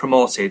do get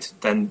promoted,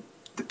 then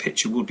the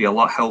picture will be a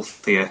lot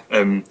healthier.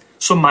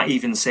 Some might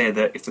even say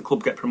that if the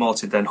club get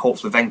promoted, then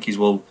hopefully Venky's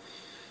will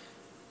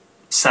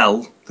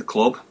sell the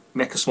club,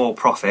 make a small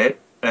profit,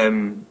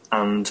 and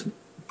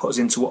put us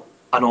into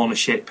an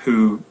ownership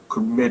who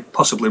could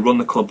possibly run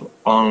the club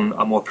on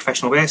a more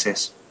professional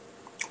basis.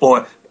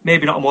 Or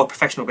maybe not a more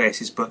professional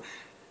basis, but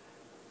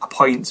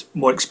appoint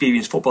more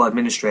experienced football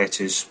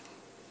administrators.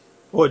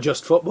 Or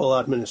just football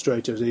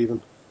administrators,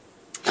 even.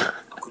 I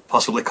could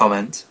possibly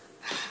comment.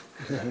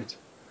 Right.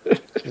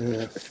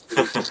 Yeah.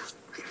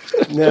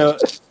 Now,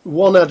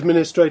 one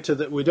administrator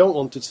that we don't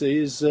want to see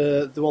is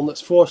the one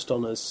that's forced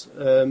on us.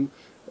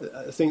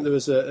 I think there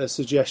was a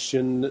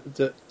suggestion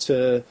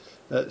that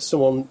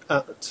someone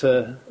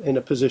in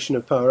a position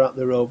of power at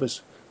the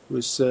Rovers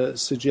was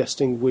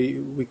suggesting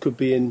we could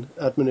be in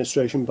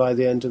administration by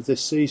the end of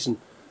this season.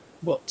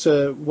 What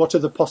are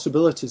the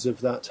possibilities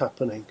of that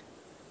happening?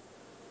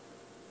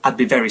 I'd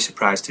be very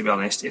surprised, to be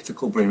honest, if the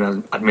club were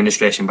in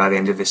administration by the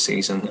end of this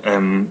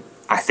season.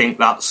 I think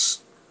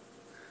that's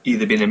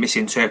either been a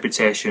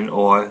misinterpretation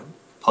or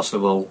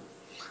possible.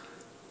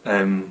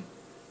 Can't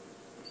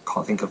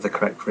think of the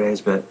correct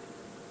phrase, but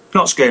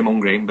not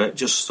scaremongering, but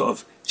just sort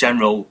of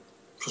general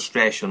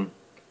frustration.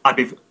 I'd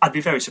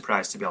be very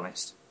surprised, to be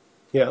honest.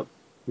 Yeah.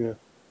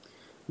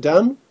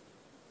 Dan?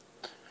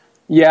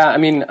 Yeah, I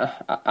mean,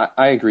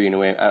 I agree in a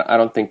way. I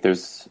don't think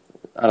there's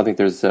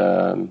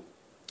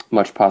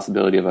much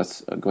possibility of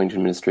us going to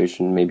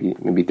administration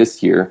maybe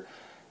this year,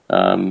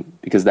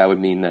 because that would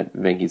mean that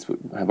Venky's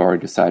have already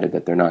decided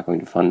that they're not going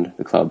to fund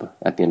the club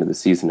at the end of the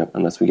season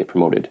unless we get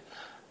promoted.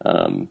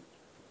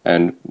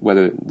 And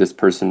whether this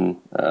person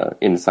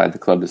inside the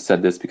club has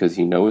said this because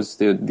he knows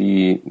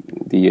the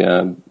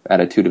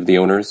attitude of the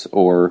owners,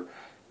 or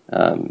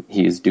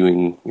he is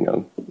doing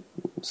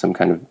some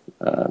kind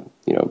of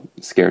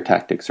scare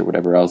tactics or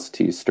whatever else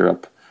to stir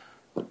up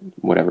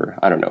whatever.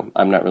 I don't know.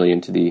 I'm not really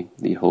into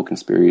the whole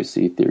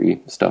conspiracy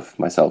theory stuff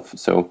myself.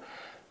 So,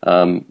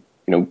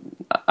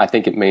 I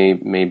think it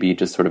may be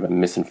just sort of a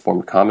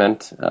misinformed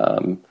comment,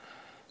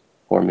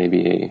 or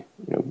maybe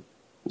a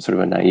sort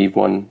of a naive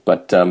one.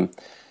 But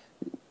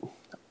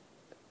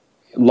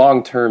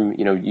long term,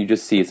 you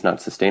just see it's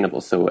not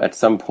sustainable. So at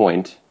some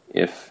point,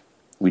 if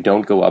we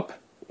don't go up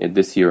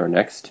this year or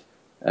next,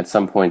 at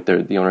some point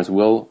the owners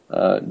will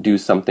do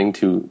something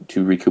to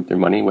recoup their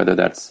money, whether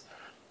that's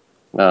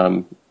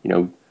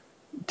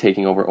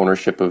taking over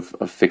ownership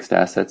of fixed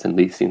assets and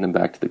leasing them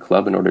back to the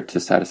club in order to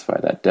satisfy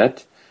that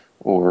debt,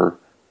 or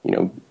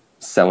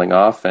selling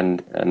off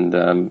and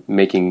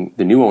making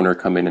the new owner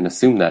come in and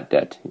assume that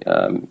debt.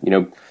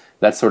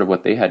 That's sort of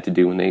what they had to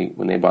do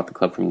when they bought the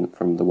club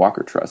from the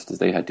Walker Trust, is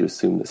they had to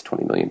assume this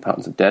 £20 million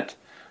of debt,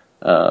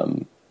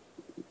 or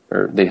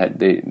they had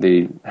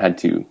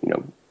to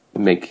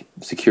make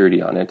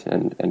security on it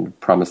and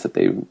promise that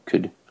they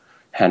could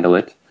handle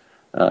it.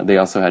 They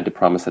also had to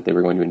promise that they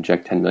were going to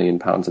inject £10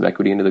 million of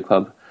equity into the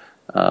club,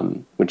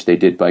 which they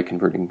did by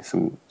converting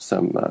some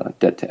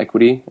debt to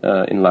equity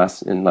in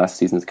last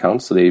season's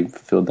accounts. So they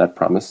fulfilled that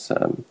promise,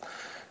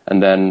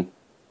 and then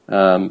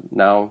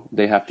now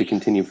they have to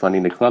continue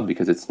funding the club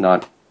because it's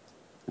not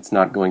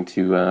going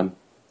to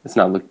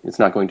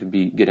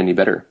get any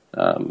better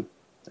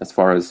as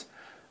far as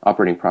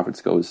operating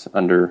profits goes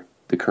under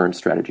the current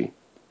strategy.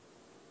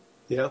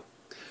 Yeah.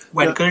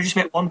 Can I just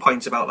make one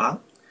point about that?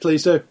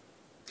 Please do.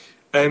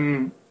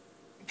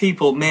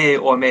 People may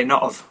or may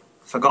not have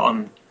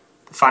forgotten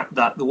the fact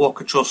that the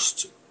Walker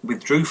Trust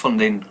withdrew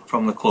funding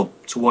from the club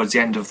towards the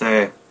end of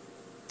their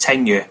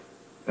tenure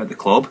at the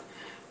club.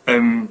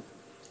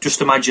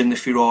 Just imagine the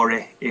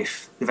furore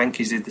if the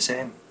Venky's did the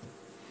same.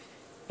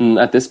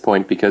 At this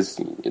point, because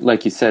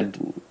like you said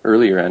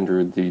earlier,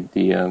 Andrew,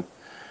 the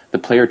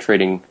player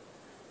trading,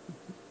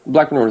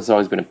 Blackburn Rovers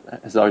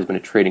has always been a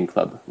trading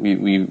club.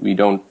 We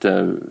don't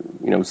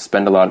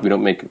spend a lot. We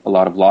don't make a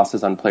lot of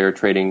losses on player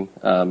trading,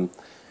 and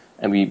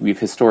we've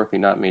historically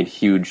not made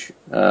huge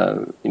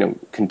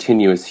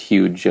continuous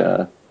huge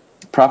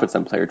profits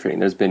on player trading.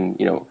 There's been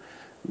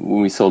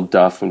when we sold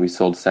Duff, when we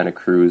sold Santa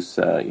Cruz,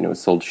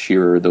 sold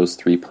Shearer. Those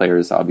three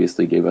players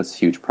obviously gave us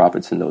huge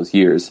profits in those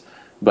years,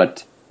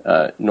 but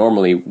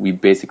normally we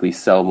basically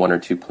sell one or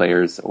two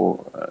players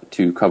or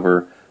to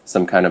cover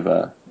some kind of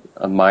a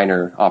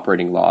minor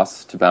operating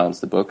loss to balance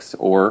the books,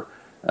 or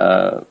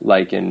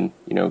like in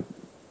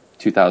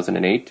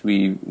 2008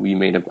 we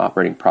made an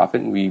operating profit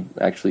and we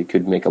actually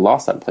could make a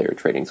loss on player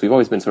trading. So we've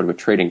always been sort of a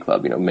trading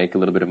club, make a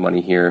little bit of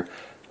money here,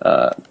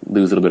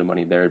 lose a little bit of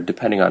money there,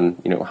 depending on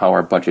how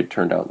our budget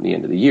turned out in the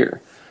end of the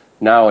year.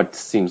 Now it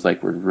seems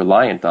like we're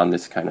reliant on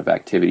this kind of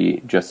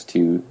activity just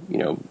to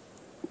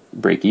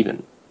break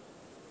even.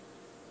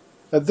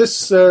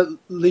 This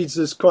leads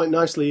us quite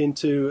nicely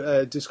into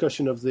a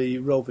discussion of the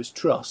Rovers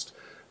Trust.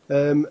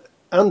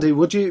 Andy,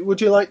 would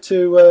you like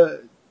to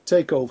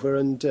take over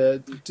and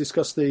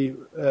discuss the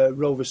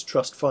Rovers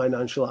Trust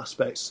financial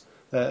aspects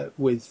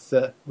with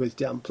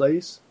Dan,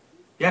 please?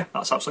 Yeah,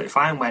 that's absolutely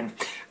fine. When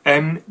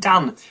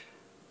Dan,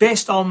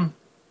 based on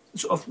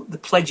sort of the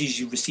pledges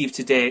you've received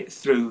to date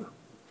through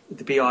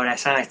the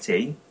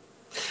BRSIT,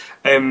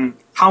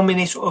 how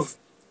many sort of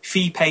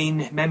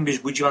fee-paying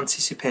members would you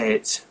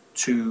anticipate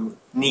to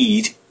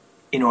need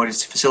in order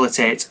to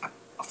facilitate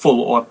a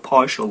full or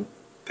partial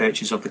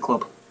purchase of the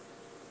club?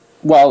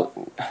 Well,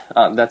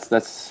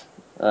 that's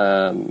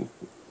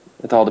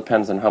it all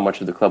depends on how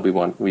much of the club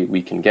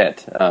we can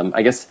get.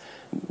 I guess,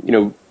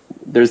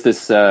 there's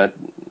this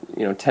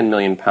 £10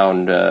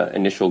 million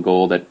initial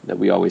goal that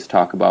we always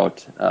talk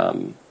about,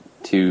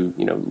 to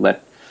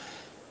let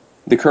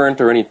the current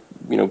or any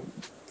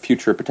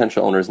future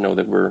potential owners know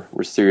that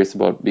we're serious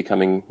about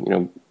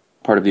becoming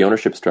part of the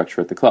ownership structure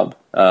at the club.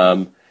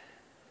 To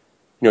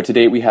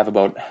date we have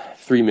about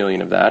 3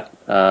 million of that.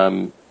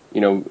 And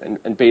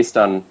based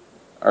on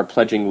our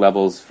pledging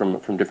levels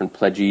from different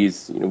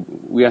pledgees,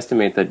 we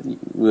estimate that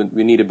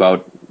we need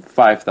about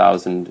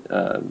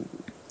 5,000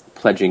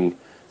 pledging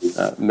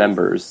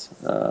members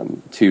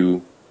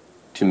to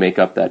make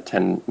up that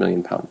 £10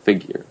 million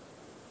figure.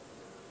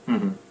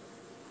 Mm-hmm.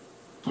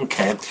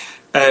 Okay.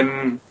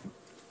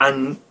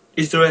 And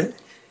is there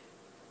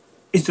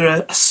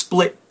a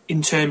split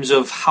in terms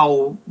of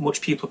how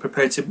much people are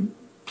prepared to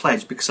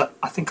pledge? Because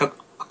I think a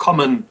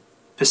common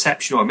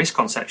perception or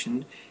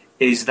misconception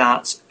is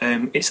that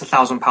it's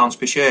 £1,000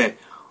 per share.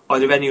 Are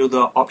there any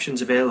other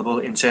options available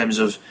in terms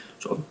of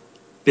sort of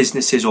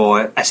businesses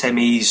or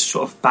SMEs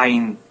sort of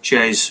buying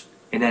shares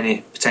in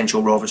any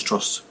potential Rovers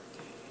Trust?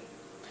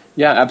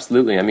 Yeah,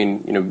 absolutely. I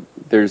mean,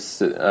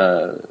 there's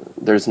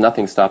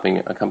nothing stopping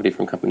a company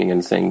from coming in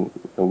and saying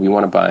we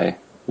want to buy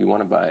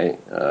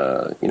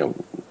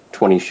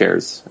 20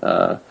 shares,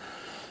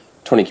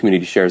 20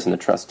 community shares in the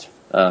trust.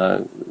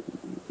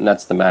 And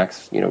that's the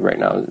max, right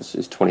now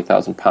is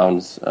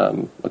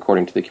 £20,000,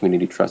 according to the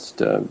community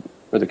trust, or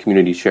the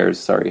community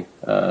shares,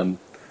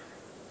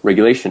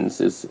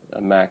 regulations is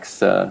a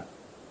max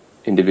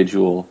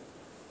individual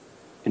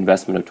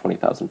investment of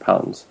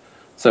 £20,000.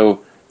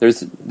 So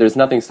there's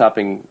nothing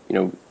stopping,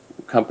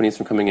 companies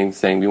from coming in and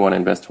saying we want to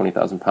invest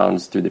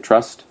 £20,000 through the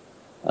trust.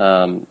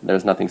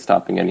 There's nothing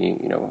stopping any,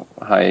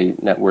 high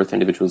net worth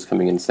individuals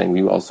coming in and saying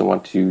we also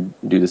want to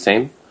do the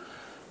same.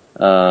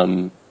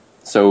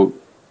 So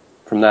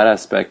from that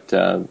aspect,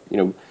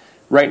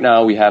 right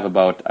now we have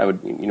about,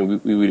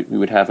 we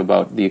would have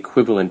about the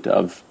equivalent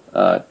of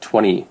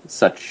 20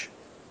 such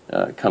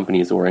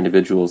companies or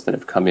individuals that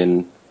have come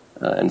in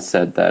and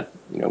said that,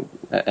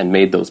 and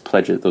made those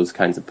pledges, those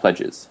kinds of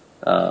pledges.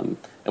 And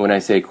when I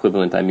say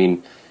equivalent, I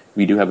mean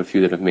we do have a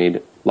few that have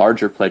made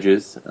larger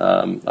pledges,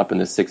 up in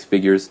the six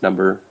figures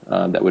number,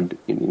 that would,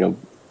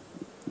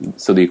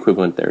 so the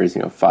equivalent there is,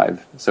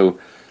 5. So,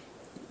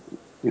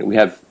 we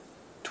have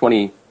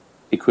 20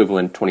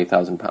 equivalent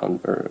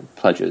 £20,000 or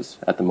pledges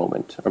at the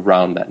moment,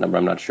 around that number.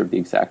 I'm not sure of the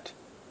exact.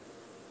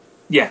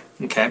 Yeah,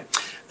 okay.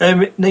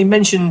 Now you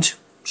mentioned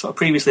sort of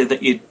previously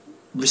that you'd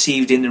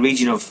received in the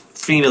region of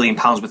 £3 million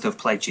worth of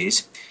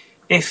pledges.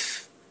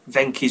 If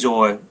Venky's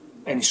or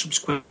any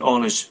subsequent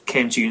owners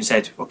came to you and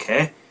said,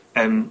 okay,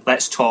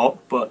 let's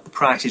talk, but the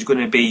price is going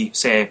to be,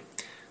 say,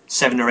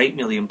 £7 or £8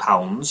 million,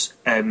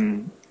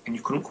 and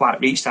you couldn't quite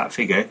reach that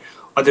figure,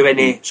 are there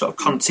any sort of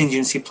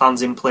contingency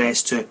plans in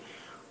place to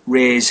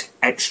raise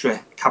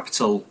extra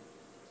capital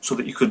so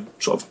that you could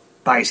sort of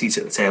buy a seat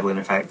at the table, in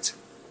effect?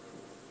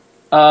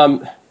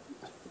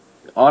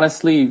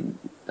 Honestly,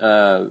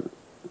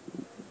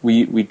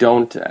 we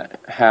don't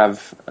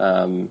have,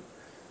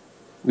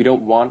 we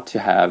don't want to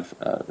have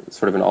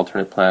sort of an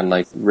alternate plan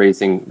like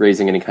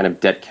raising any kind of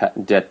debt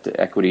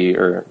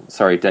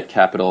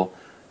capital,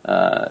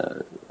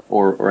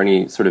 or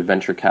any sort of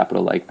venture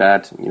capital like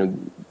that.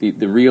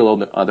 The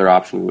real other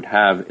option we would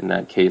have in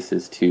that case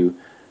is to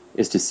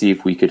see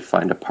if we could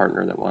find a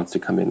partner that wants to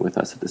come in with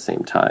us at the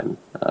same time.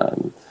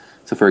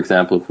 So, for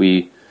example, if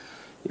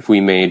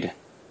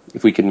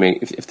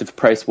the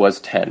price was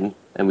 10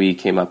 and we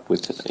came up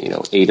with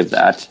 8 of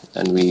that,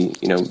 and we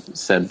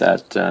said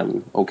that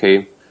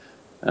okay,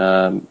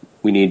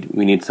 we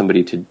need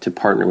somebody to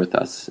partner with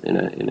us in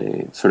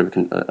a sort of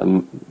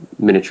a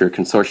miniature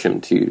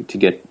consortium to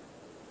get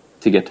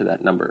to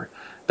that number.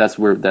 That's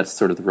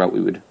sort of the route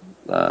we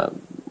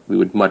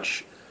would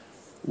much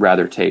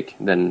rather take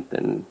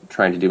than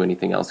trying to do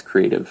anything else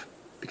creative,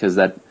 because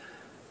that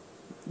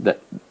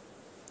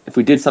if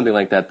we did something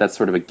like that, that's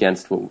sort of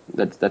against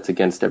that's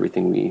against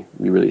everything we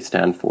really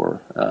stand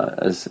for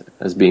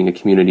as being a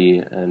community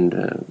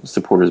and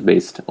supporters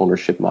based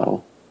ownership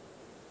model.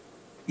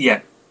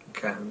 Yeah,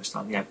 okay, I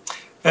understand. Yeah,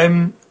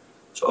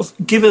 sort of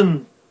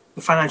given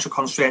the financial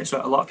constraints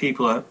that a lot of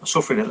people are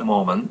suffering at the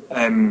moment,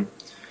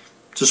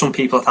 to some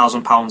people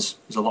 £1,000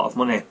 is a lot of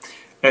money.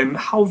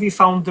 How have you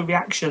found the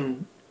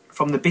reaction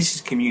from the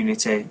business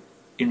community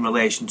in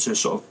relation to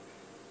sort of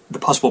the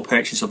possible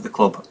purchase of the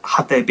club,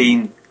 have they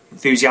been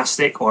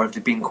enthusiastic or have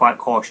they been quite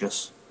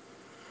cautious?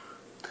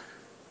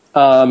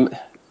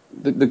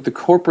 The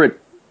corporate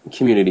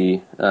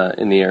community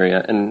in the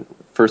area, and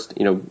first of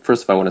all,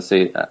 I want to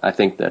say I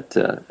think that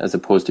as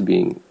opposed to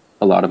being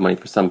a lot of money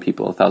for some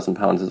people,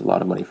 £1,000 is a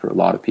lot of money for a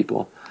lot of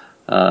people.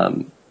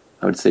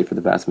 I would say for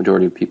the vast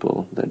majority of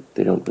people that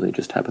they don't really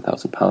just have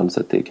 £1,000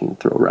 that they can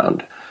throw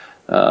around.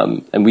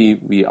 And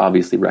we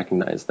obviously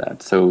recognize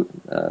that. So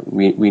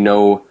we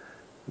know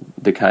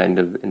the kind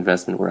of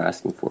investment we're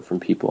asking for from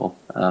people,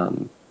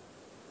 and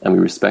we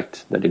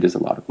respect that it is a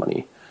lot of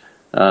money.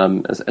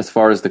 As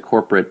far as the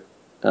corporate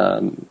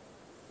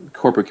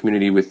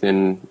community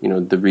within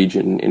the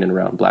region in and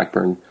around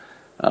Blackburn,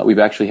 we've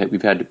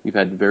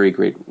had very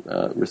great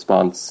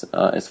response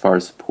as far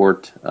as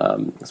support,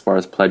 as far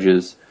as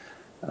pledges.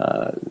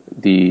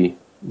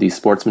 The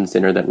Sportsman's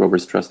Dinner that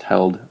Rovers Trust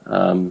held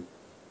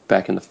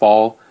back in the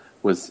fall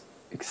was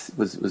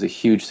a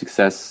huge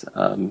success.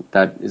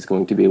 That is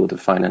going to be able to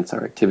finance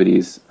our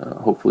activities,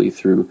 hopefully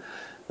through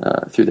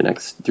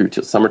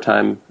till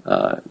summertime.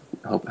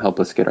 Help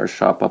us get our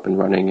shop up and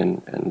running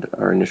and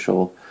our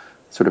initial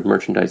sort of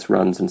merchandise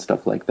runs and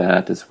stuff like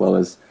that, as well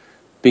as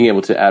being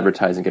able to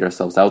advertise and get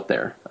ourselves out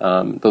there.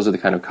 Those are the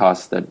kind of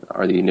costs that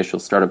are the initial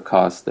startup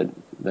costs that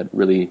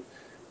really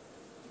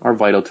are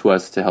vital to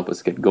us to help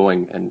us get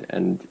going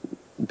and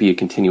be a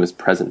continuous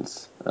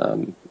presence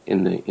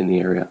in the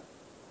area.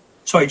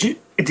 Sorry,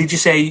 did you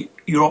say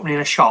you're opening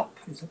a shop?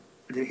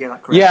 Did you hear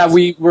that correctly? Yeah,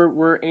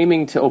 we're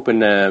aiming to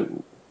open a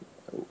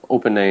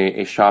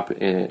shop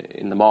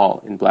in the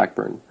mall in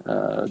Blackburn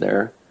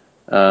there,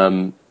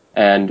 and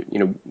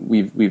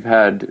we've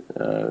had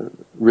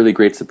really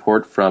great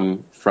support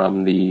from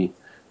the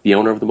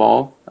owner of the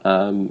mall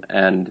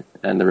and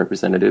the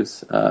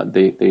representatives.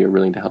 They are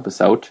willing to help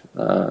us out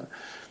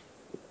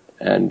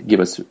and give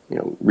us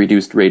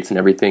reduced rates and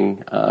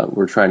everything.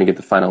 We're trying to get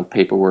the final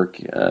paperwork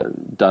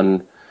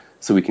done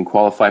so we can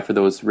qualify for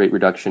those rate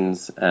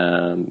reductions,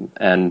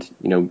 and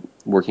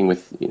working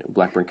with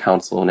Blackburn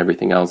Council and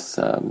everything else.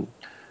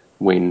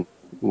 Wayne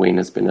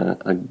has been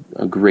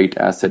a great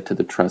asset to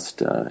the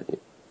trust,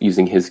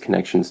 using his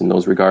connections in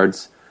those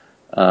regards.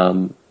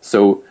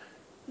 So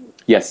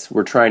yes,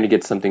 we're trying to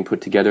get something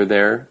put together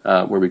there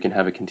where we can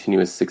have a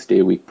continuous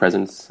 6-day-a-week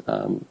presence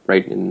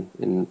right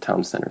in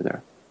town centre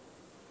there.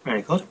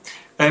 Very good.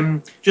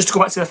 Just to go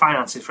back to the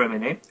finances for a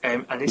minute,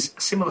 and it's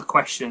a similar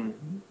question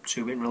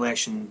in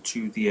relation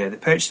to the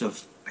purchase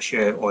of a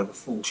share or the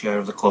full share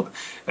of the club.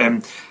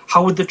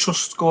 How would the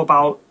trust go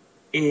about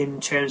in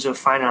terms of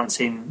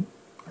financing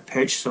a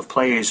purchase of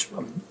players?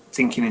 I'm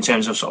thinking in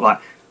terms of sort of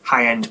like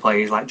high-end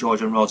players like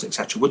Jordan Rhodes,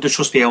 etc. Would the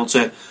trust be able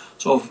to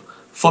sort of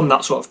fund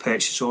that sort of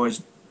purchase, or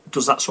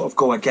does that sort of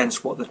go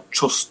against what the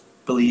trust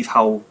believe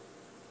how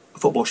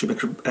football should be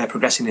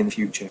progressing in the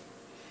future?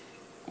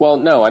 Well,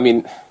 no. I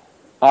mean,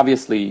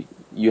 obviously,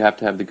 you have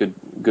to have the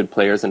good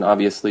players, and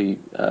obviously,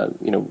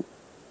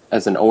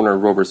 as an owner,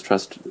 Rovers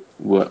Trust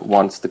would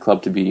want the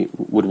club to be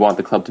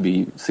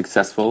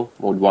successful,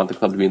 would want the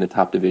club to be in the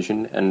top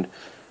division, and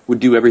would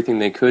do everything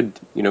they could,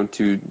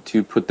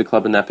 to put the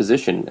club in that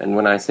position. And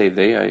when I say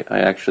they,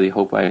 I actually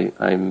hope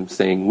I'm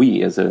saying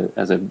we as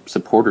a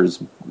supporters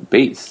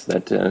base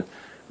that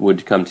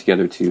would come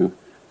together to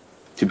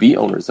be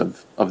owners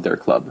of their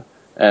club.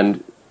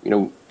 And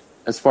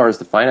as far as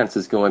the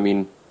finances go, I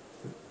mean,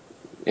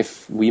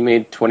 if we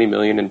made 20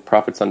 million in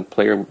profits on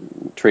player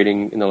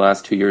trading in the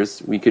last 2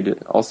 years, we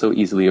could also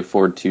easily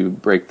afford to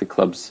break the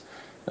club's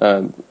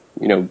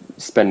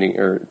spending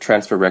or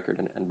transfer record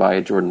and buy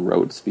a Jordan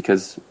Rhodes,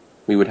 because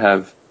we would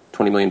have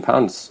 £20 million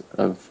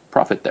of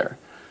profit there.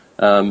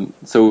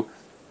 So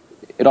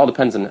it all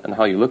depends on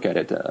how you look at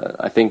it.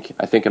 I think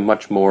a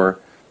much more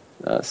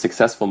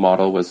successful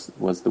model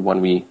was the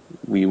one we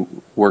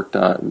worked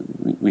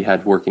on. We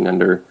had working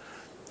under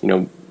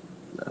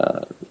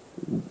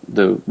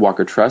the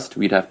Walker Trust.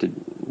 We'd have to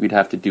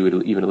do it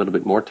even a little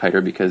bit more tighter,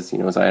 because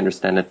as I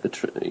understand it,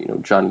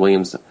 John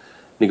Williams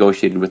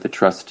negotiated with the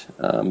trust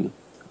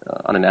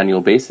on an annual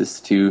basis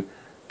to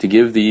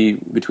give the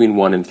between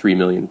 £1 and £3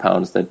 million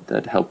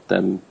that helped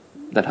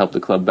the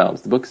club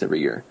balance the books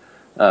every year.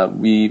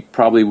 We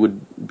probably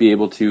would be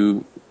able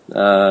to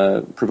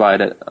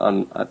provide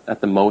at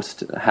the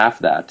most half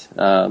that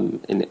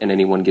in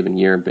any one given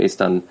year,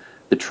 based on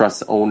the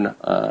trust's own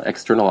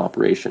external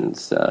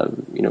operations,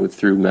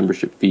 through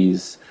membership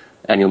fees,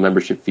 annual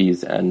membership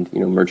fees, and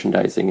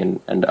merchandising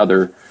and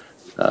other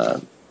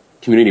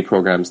community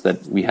programs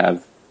that we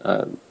have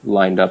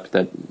lined up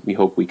that we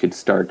hope we could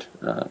start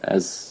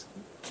as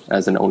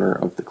an owner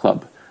of the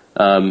club.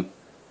 So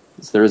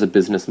there is a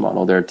business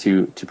model there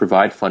to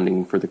provide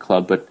funding for the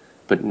club, but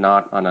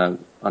not on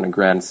a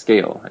grand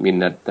scale. I mean,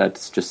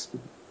 that's just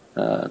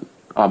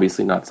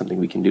obviously not something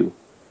we can do.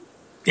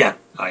 Yeah,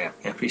 I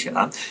appreciate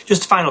that.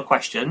 Just a final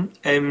question.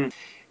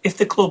 If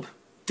the club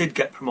did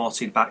get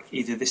promoted back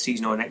either this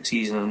season or next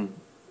season, and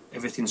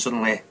everything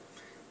suddenly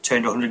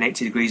turned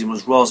 180 degrees and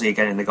was rosy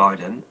again in the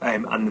garden,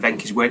 and the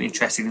Venkies weren't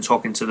interested in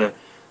talking to the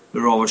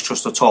Rovers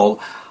Trust at all,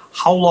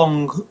 how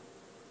long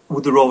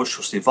would the Rovers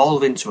Trust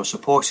evolve into a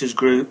supporters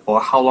group, or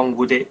how long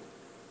would it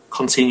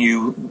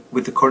continue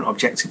with the current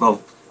objective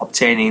of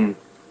obtaining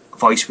a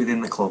voice within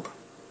the club?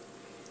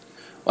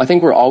 Well, I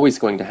think we're always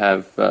going to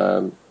have,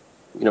 to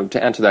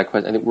answer that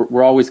question, I think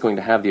we're always going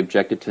to have the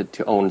objective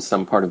to own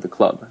some part of the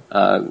club.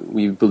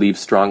 We believe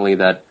strongly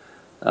that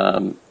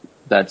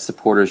that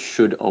supporters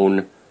should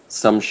own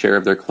some share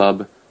of their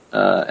club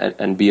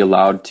and be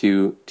allowed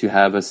to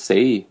have a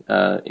say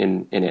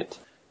in it.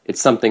 It's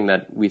something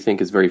that we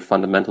think is very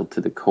fundamental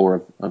to the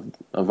core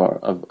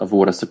of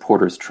what a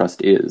supporters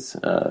trust is,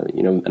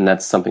 and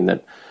that's something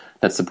that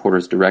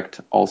Supporters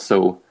Direct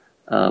also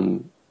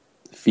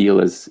feel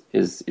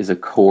is a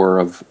core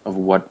of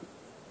what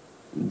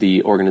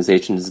the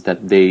organizations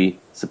that they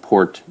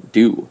support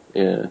do.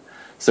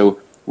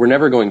 So we're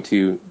never going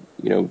to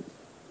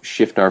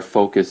shift our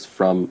focus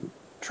from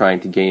trying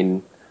to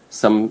gain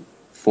some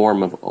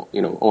form of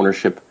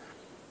ownership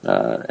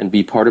and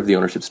be part of the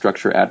ownership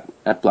structure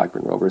at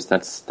Blackburn Rovers.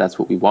 That's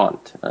what we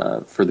want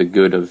for the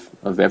good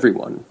of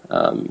everyone,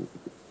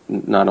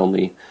 not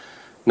only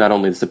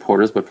the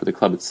supporters, but for the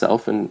club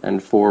itself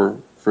and for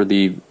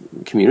the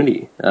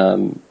community.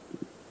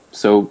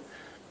 So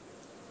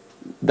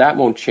that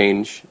won't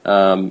change.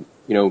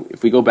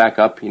 If we go back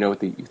up, with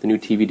the new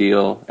TV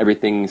deal,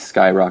 everything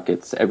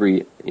skyrockets.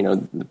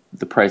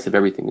 The price of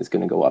everything is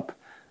going to go up.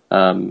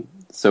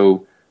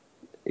 So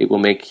it will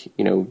make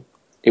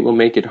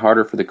it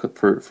harder for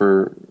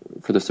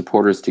the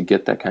supporters to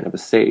get that kind of a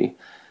say.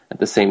 At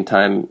the same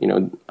time,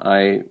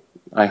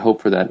 I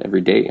hope for that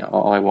every day.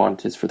 All I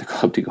want is for the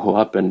club to go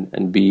up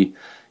and be,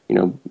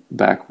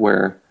 back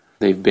where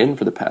they've been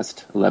for the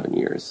past 11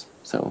 years.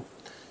 So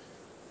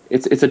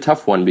it's a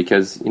tough one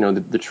because,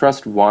 the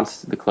trust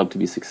wants the club to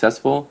be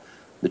successful.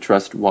 The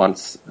trust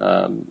wants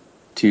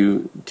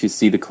to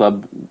see the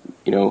club,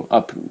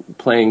 up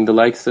playing the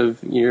likes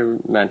of your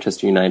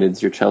Manchester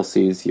Uniteds, your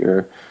Chelseas,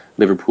 your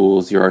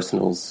Liverpools, your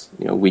Arsenals,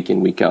 week in,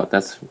 week out.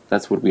 That's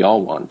what we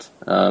all want.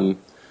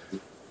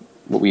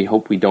 What we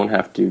hope we don't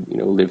have to,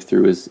 live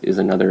through is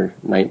another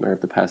nightmare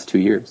of the past 2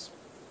 years.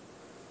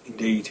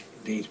 Indeed.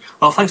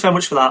 Well, thanks very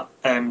much for that,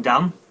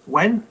 Dan.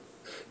 When?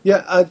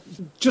 Yeah, I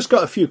just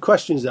got a few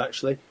questions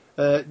actually.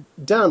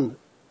 Dan,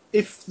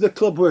 if the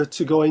club were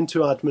to go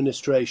into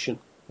administration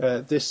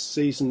this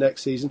season,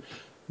 next season,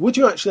 would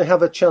you actually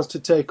have a chance to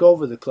take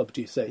over the club,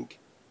 do you think?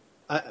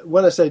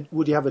 When I said,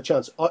 would you have a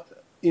chance,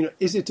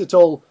 is it at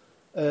all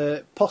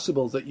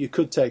possible that you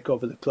could take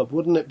over the club?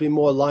 Wouldn't it be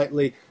more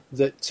likely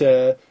that,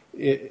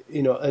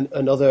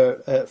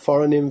 another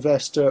foreign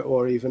investor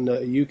or even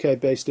a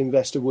UK-based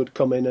investor would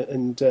come in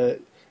and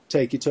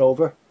take it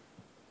over?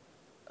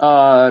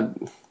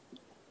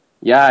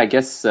 Yeah, I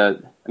guess,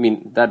 that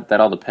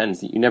all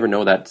depends. You never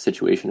know that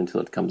situation until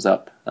it comes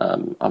up.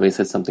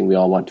 Obviously, it's something we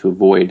all want to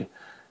avoid.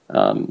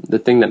 The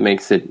thing that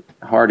makes it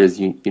hard is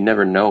you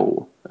never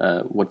know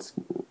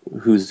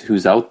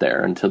who's out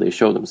there until they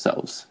show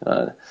themselves.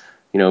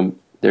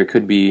 There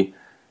could be,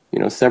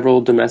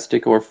 several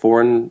domestic or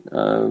foreign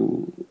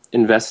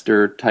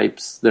investor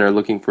types that are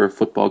looking for a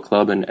football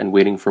club and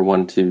waiting for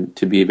one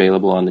to be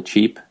available on the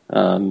cheap.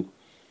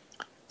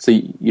 So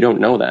you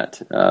don't know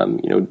that.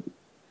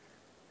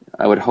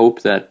 I would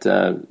hope that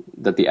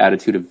the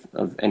attitude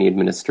of any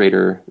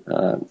administrator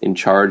in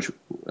charge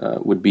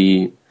would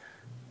be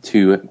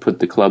to put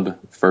the club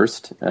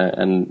first,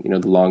 and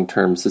the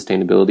long-term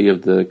sustainability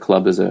of the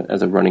club as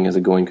a running as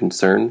a going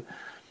concern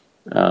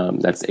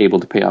that's able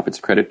to pay off its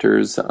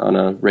creditors on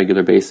a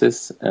regular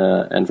basis,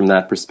 and from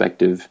that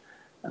perspective,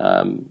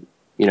 a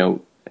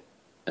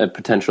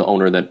potential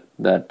owner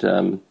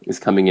that is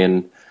coming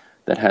in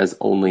that has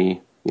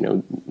only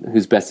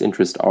whose best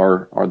interests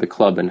are the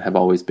club and have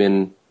always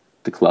been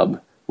the club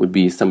would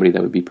be somebody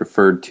that would be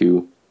preferred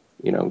to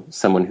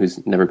someone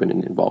who's never been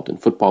involved in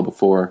football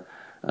before.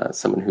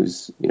 Someone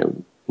who's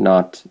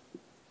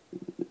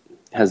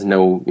has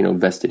no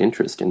vested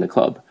interest in the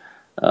club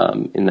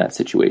in that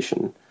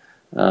situation.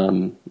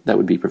 That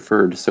would be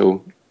preferred.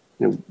 So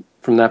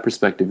from that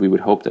perspective, we would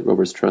hope that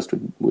Rovers Trust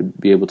would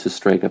be able to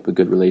strike up a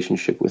good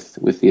relationship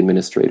with the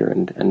administrator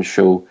and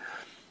show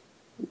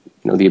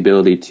the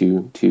ability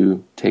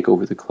to take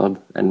over the club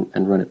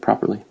and run it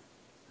properly.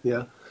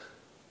 Yeah,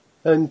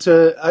 and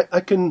I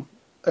can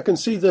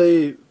see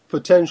the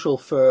potential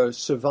for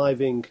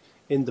surviving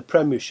in the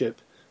Premiership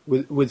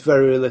with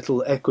very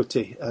little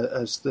equity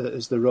as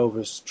the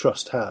Rovers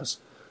Trust has.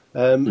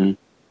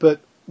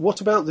 But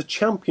what about the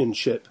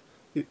Championship?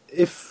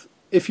 If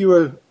you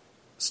were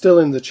still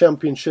in the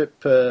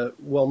Championship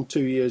 1-2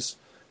 years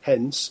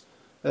hence,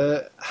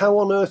 how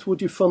on earth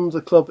would you fund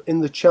the club in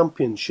the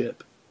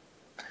Championship?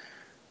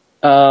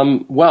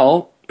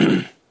 Well,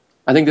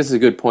 I think this is a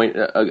good point,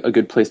 a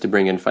good place to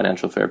bring in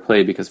financial fair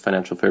play, because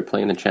financial fair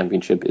play in the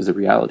Championship is a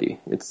reality.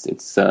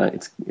 It's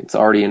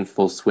already in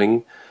full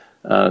swing.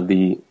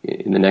 In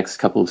the next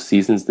couple of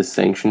seasons, the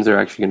sanctions are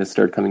actually going to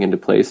start coming into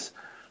place.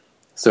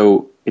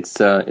 So it's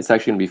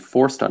actually going to be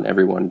forced on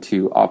everyone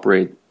to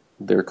operate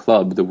their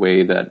club the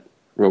way that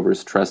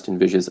Rovers Trust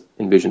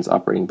envisions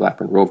operating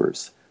Blackburn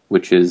Rovers,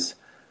 which is,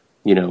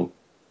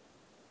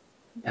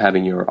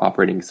 having your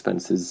operating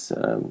expenses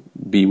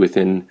be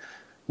within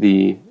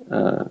the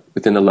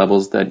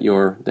levels that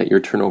your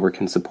turnover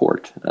can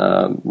support,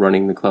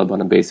 running the club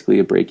on basically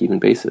a break-even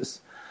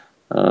basis.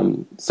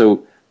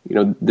 So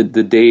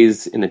the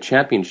days in the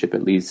championship,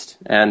 at least,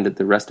 and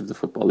the rest of the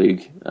football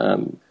league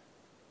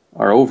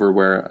are over,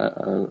 where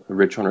a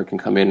rich owner can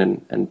come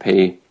in and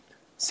pay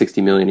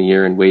 $60 million a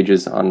year in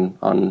wages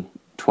on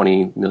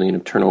 20 million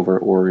of turnover,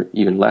 or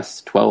even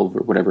less, 12 or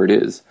whatever it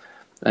is,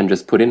 and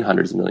just put in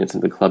hundreds of millions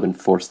into the club and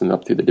force them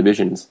up through the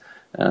divisions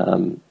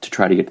to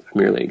try to get to the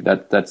Premier League.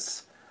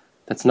 That's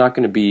not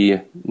going to be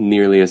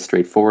nearly as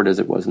straightforward as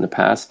it was in the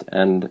past,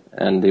 and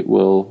it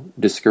will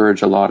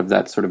discourage a lot of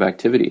that sort of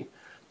activity.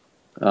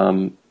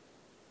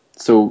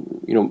 So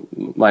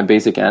my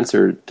basic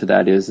answer to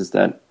that is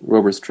that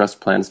Rovers Trust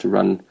plans to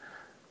run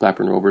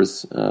Blackburn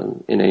Rovers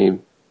in a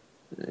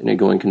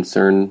going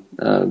concern,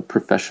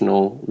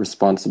 professional,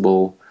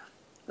 responsible,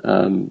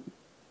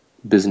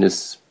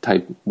 business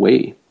type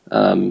way,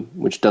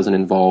 which doesn't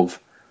involve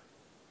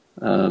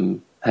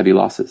heavy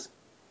losses.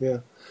 Yeah,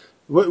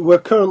 we're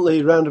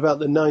currently around about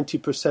the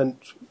 90%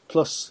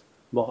 plus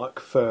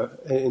mark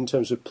in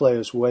terms of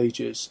players'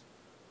 wages.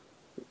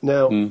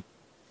 Now,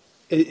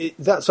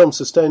 that's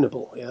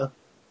unsustainable. Yeah,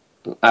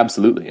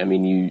 absolutely. I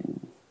mean,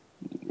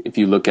 if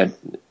you look at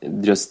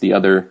just the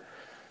other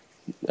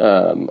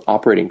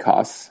operating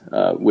costs,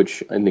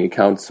 which in the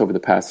accounts over the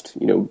past,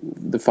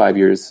 the 5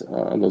 years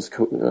on those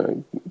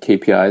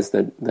KPIs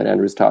that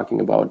Andrew is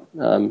talking about,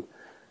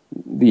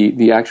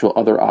 the actual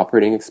other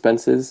operating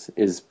expenses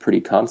is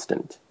pretty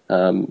constant.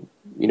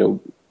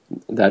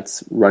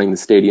 That's running the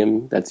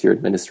stadium, that's your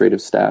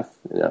administrative staff,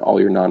 all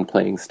your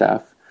non-playing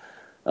staff,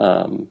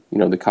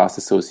 the costs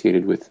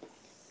associated with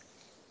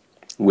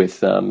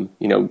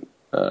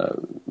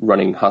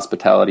running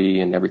hospitality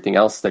and everything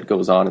else that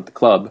goes on at the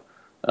club.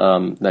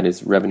 That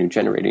is revenue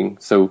generating.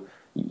 So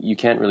you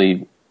can't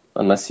really,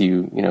 unless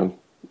you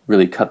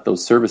really cut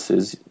those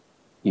services,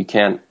 you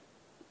can't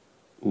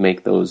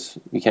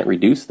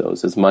reduce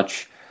those as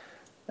much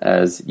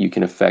as you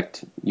can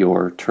affect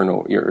your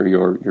turnover,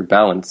 your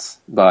balance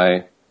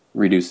by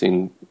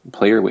reducing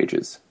player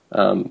wages.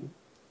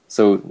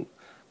 So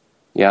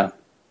yeah,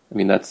 I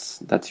mean,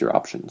 that's your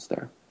options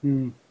there.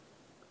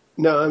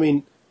 No, I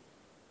mean,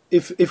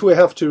 if we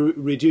have to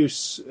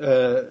reduce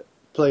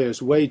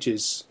players'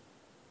 wages,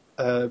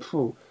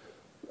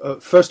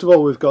 first of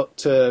all, we've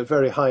got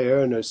very high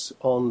earners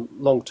on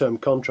long-term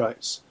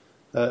contracts.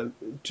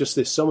 Just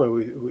this summer,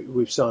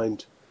 we've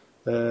signed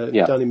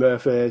Danny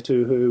Murphy,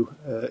 Tuhu,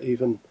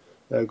 even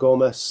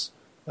Gomez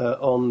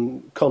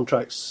on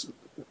contracts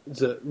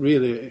that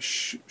really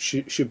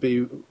should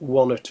be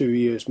 1 or 2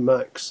 years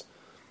max.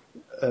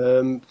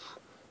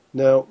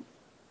 Now,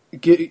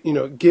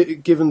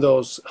 given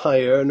those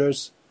high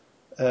earners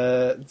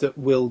that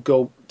will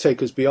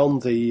take us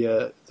beyond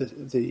the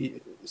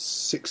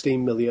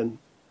 16 million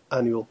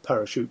annual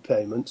parachute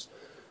payments,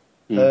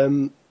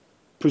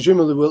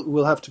 presumably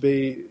we'll have to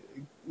be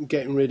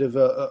getting rid of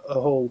a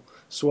whole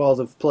swath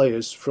of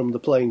players from the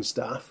playing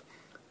staff.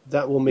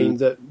 That will mean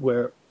that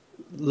we're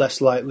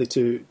less likely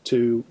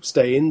to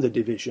stay in the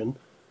division.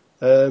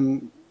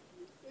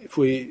 If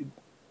we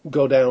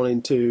go down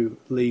into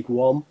League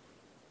One,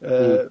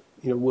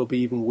 we'll be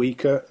even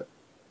weaker.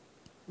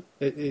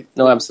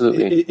 No,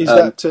 absolutely.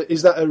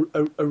 Is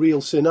that a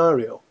real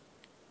scenario?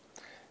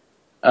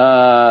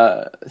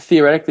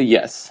 Theoretically,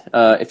 yes.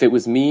 If it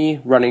was me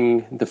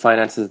running the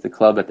finances of the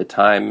club at the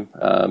time,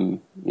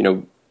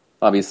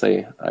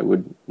 obviously I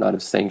would not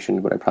have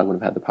sanctioned, but I probably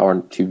would have had the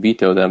power to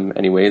veto them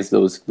anyways.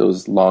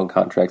 Those long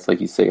contracts, like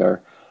you say,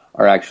 are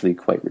actually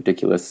quite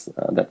ridiculous,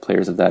 that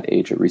players of that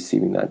age are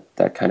receiving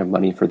that kind of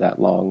money for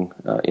that long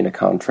in a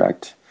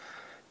contract.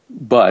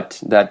 But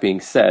that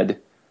being said,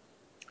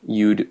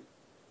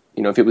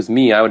 if it was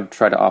me, I would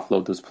try to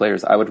offload those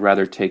players. I would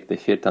rather take the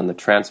hit on the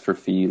transfer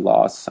fee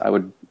loss. I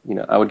would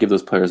give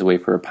those players away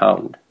for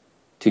 £1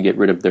 to get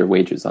rid of their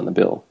wages on the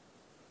bill,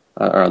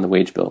 or on the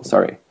wage bill.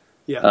 Sorry.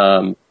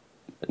 Yeah.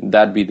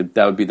 That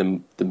would be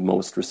the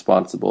most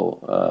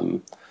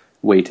responsible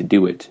way to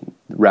do it,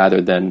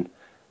 rather than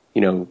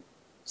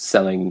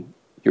selling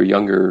your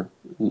younger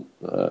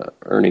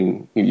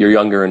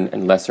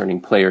and less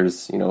earning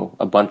players.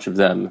 A bunch of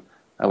them.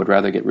 I would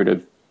rather get rid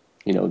of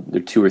the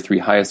 2 or 3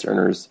 highest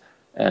earners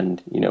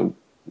and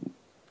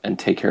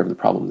take care of the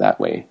problem that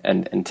way,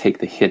 and take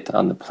the hit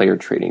on the player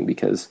trading,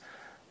 because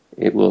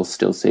it will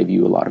still save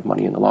you a lot of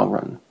money in the long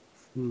run.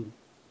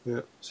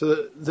 Yeah.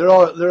 So there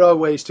are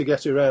ways to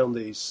get around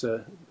these.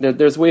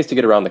 There's ways to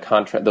get around the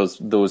contract,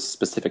 those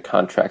specific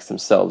contracts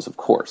themselves, of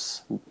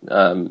course.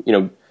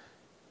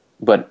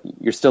 But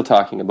you're still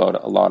talking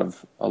about a lot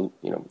of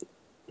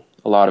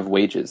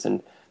wages.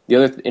 And the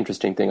other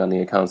interesting thing on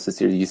the accounts this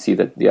year, you see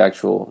that the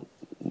actual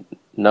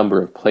number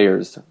of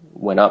players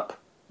went up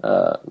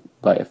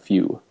by a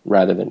few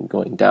rather than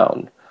going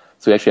down.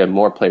 So we actually have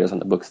more players on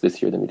the books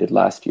this year than we did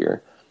last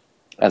year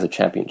as a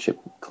championship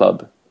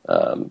club,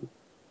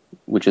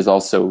 which is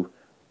also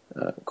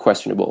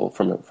questionable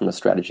from a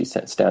strategy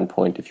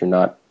standpoint if you're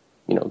not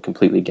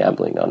completely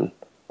gambling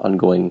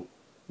ongoing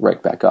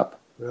right back up.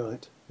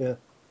 Right, yeah.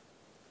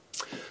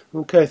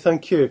 Okay,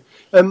 thank you.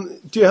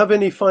 Do you have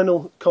any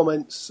final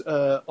comments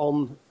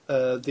on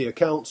the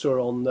accounts or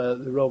on the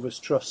Rovers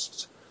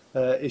Trust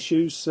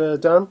issues,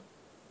 Dan?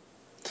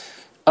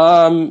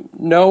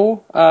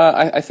 No,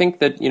 I think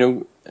that,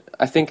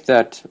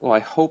 I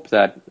hope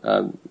that,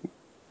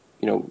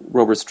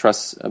 Rovers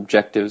Trust's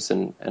objectives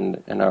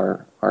and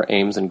our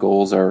aims and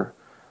goals are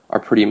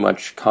pretty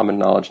much common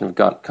knowledge and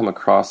have come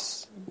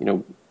across,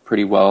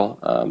 pretty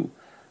well.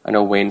 I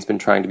know Wayne's been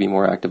trying to be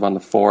more active on the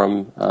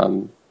forum.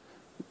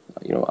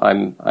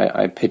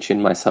 I pitch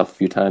in myself a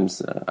few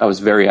times. I was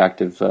very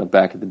active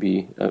back at the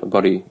B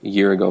about a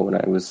year ago when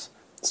I was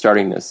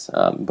starting this.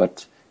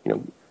 But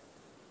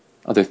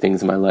other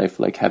things in my life,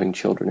 like having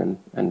children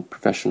and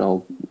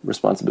professional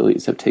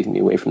responsibilities, have taken me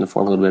away from the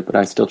forum a little bit. But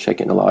I still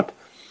check in a lot.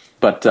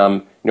 But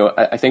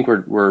I think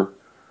we're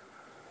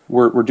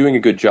doing a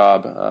good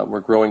job.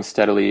 We're growing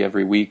steadily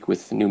every week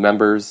with new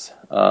members.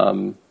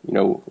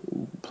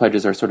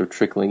 Pledges are sort of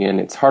trickling in.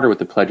 It's harder with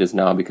the pledges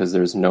now because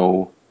there's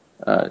no.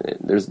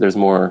 There's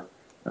more,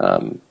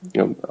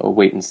 a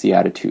wait and see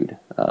attitude,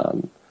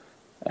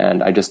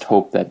 and I just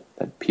hope that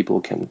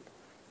people can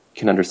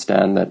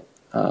understand that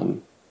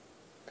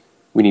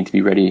we need to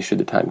be ready should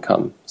the time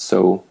come.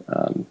 So,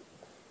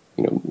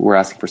 we're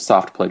asking for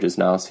soft pledges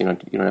now, so you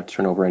don't have to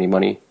turn over any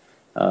money.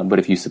 But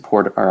if you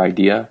support our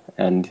idea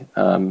and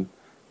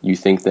you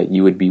think that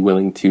you would be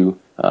willing to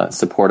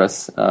support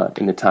us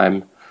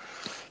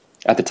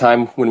at the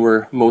time when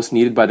we're most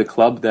needed by the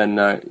club, then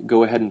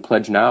go ahead and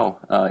pledge now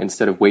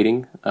instead of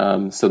waiting,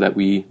 so that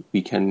we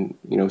can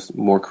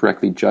more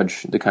correctly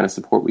judge the kind of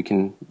support we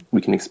can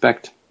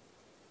expect.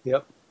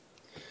 Yep.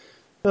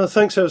 Well,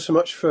 thanks ever so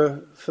much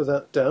for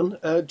that, Dan.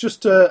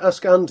 Just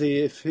ask Andy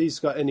if he's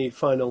got any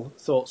final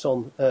thoughts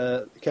on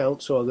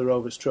accounts or the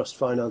Rovers Trust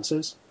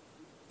finances.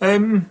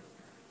 The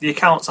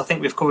accounts, I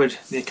think we've covered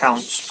the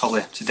accounts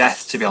probably to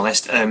death, to be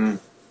honest.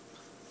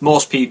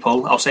 Most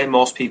people, I'll say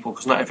most people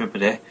because not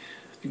everybody,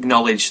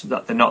 acknowledge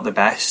that they're not the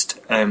best.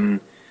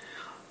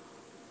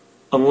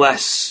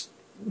 Unless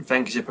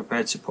Venkers are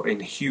prepared to put in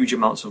huge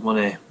amounts of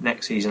money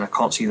next season, I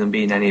can't see them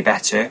being any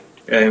better.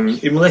 In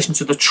relation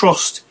to the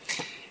trust,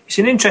 it's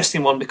an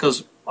interesting one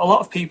because a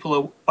lot of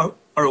people are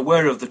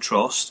aware of the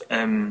trust.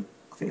 I think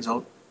there's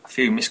a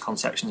few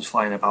misconceptions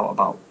flying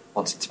about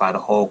wanting to buy the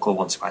whole club,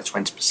 wanting to buy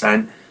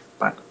 20%,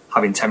 but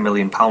having £10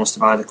 million to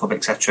buy the club,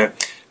 etc.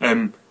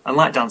 And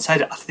like Dan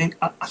said, I think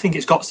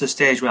it's got to the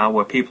stage now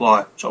where people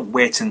are sort of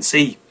wait and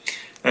see.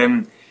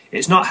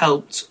 It's not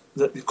helped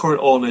that the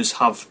current owners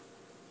have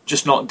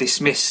just not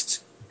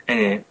dismissed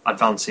any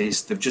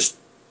advances; they've just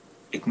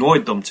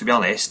ignored them, to be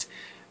honest.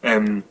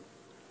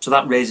 So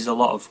that raises a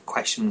lot of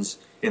questions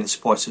in the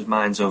supporters'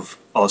 minds or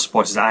the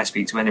supporters that I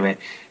speak to anyway,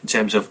 in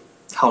terms of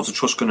how's the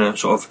trust going to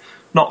sort of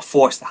not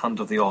force the hand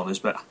of the owners,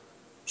 but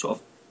sort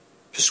of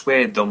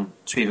persuade them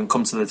to even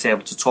come to the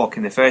table to talk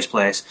in the first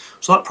place.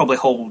 So that probably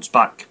holds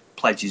back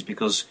pledges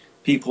because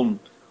people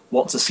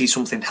want to see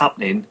something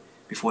happening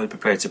before they're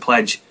prepared to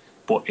pledge.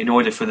 But in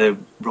order for the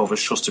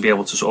Rovers Trust to be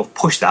able to sort of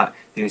push that,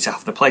 they need to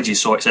have the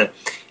pledges. So it's a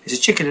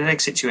chicken and egg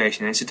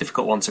situation, and it's a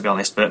difficult one, to be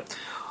honest. But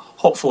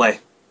hopefully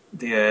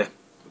the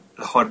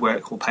hard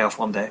work will pay off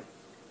one day.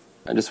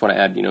 I just want to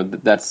add,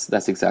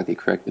 that's exactly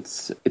correct.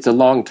 It's a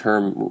long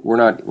term. We're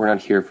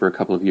not here for a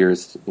couple of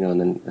years,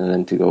 and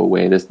then to go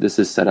away. This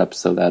is set up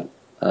so that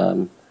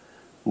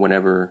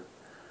whenever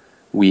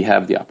we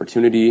have the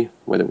opportunity,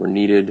 whether we're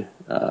needed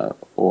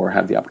or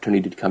have the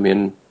opportunity to come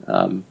in,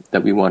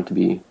 that we want to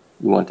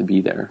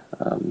be there.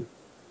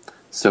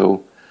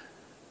 So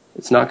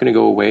it's not going to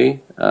go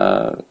away,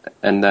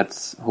 and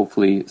that's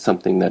hopefully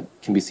something that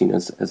can be seen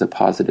as a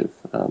positive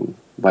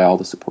by all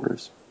the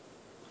supporters.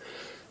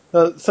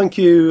 Thank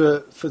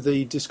you for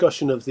the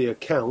discussion of the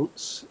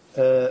accounts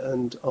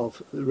and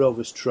of the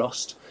Rovers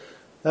Trust.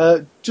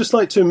 Just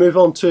like to move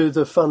on to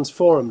the fans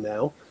forum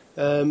now.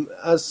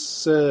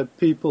 As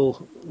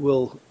people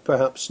will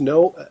perhaps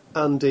know,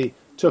 Andy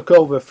took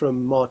over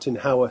from Martin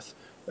Howarth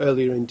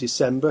earlier in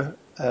December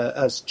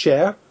as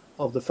chair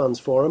of the fans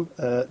forum.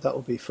 That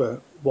will be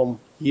for 1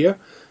 year.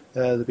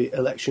 There'll be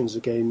elections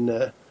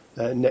again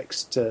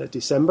next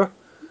December.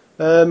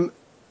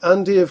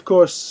 Andy, of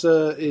course,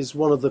 is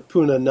one of the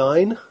Puna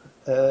 9,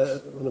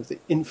 one of the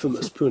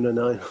infamous Puna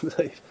 9, I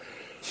believe.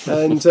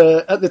 And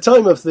at the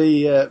time of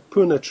the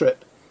Puna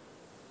trip,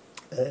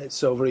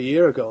 it's over a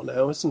year ago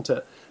now, isn't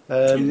it?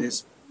 It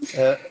is.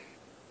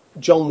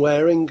 John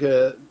Waring,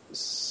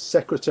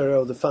 secretary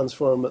of the Fans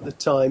Forum at the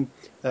time,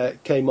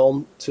 came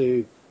on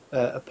to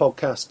a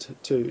podcast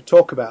to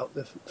talk about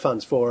the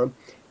Fans Forum,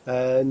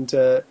 and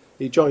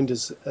he joined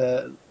us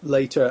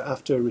later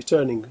after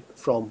returning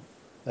from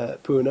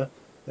Puna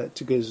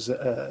to give us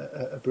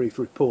a brief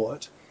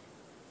report.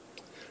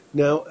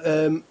 Now,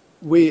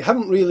 we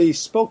haven't really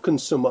spoken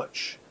so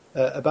much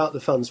about the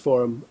Fans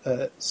Forum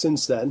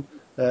since then.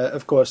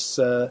 Of course,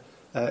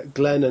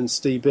 Glenn and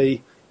Steve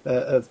B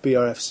of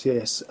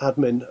BRFCS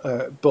Admin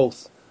are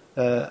both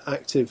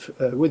active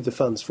with the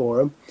Fans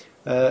Forum.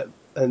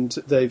 and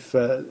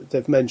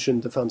they've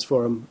mentioned the Fans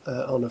Forum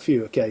on a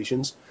few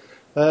occasions.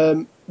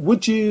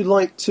 Would you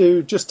like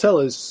to just tell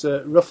us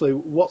roughly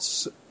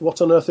what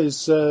on earth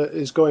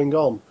is going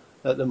on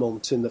at the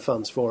moment in the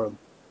Fans Forum?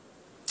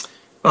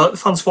 Well, at the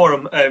Fans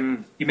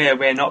Forum, you may or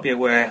may not be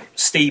aware,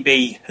 Steve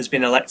B has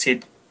been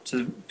elected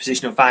to the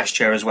position of Vice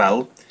Chair as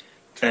well,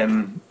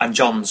 and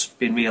John's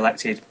been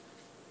re-elected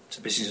to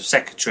the position of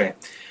Secretary.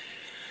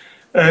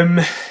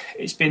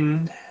 It's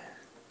been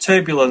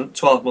turbulent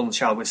 12 months,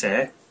 shall we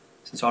say,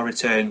 since our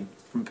return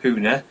from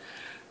Pune.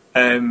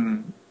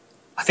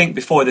 I think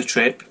before the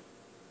trip,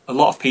 a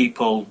lot of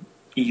people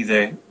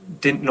either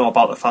didn't know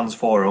about the Fans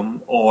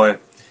Forum, or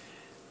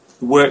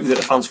the work that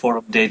the Fans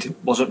Forum did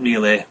wasn't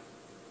really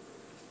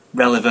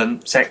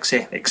relevant,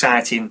 sexy,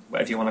 exciting,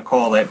 whatever you want to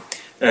call it.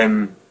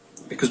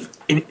 Because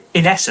in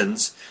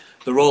essence,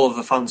 the role of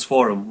the Fans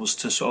Forum was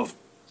to sort of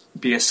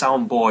be a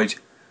soundboard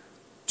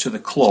to the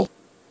club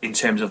in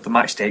terms of the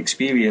matchday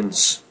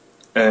experience.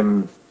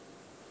 But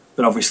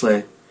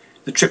obviously,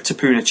 the trip to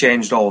Pune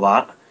changed all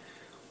that.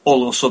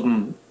 All of a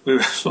sudden, we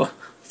were sort of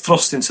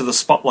thrust into the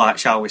spotlight,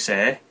 shall we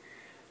say,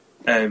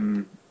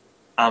 and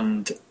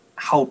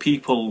how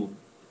people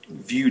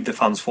viewed the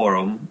Fans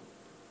Forum,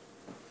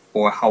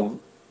 or how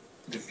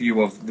the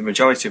view of the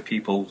majority of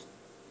people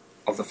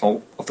of the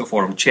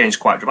forum changed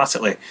quite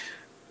dramatically.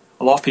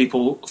 A lot of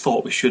people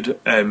thought we should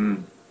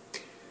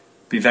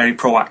be very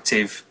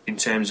proactive in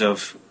terms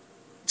of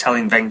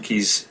telling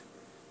Venky's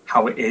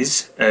how it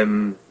is.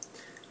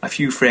 A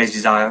few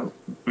phrases I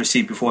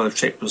received before the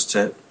trip was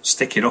to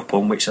stick it up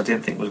on, which I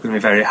didn't think was going to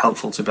be very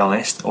helpful, to be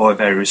honest, or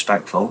very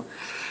respectful.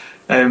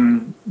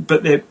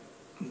 But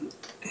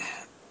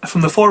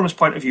from the forum's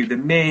point of view, the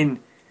main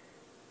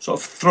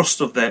sort of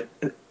thrust of the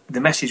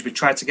message we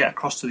tried to get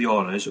across to the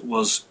owners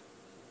was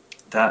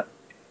that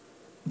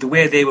the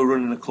way they were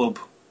running the club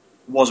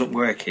wasn't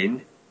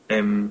working.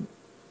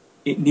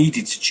 It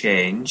needed to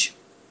change,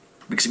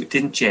 because if it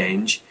didn't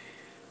change,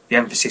 the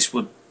emphasis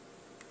would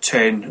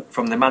turn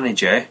from the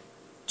manager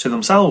to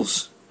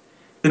themselves.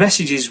 The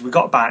messages we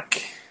got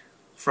back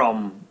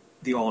from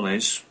the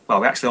owners,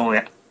 well, we actually only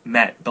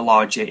met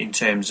Balaji in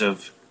terms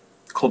of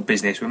club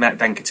business. We met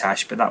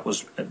Venkatesh, but that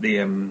was at the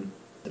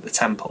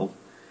temple.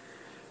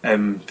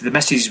 But the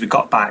messages we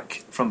got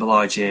back from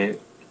Balaji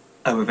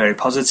were very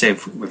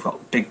positive. We've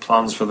got big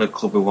plans for the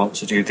club. We want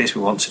to do this,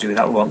 we want to do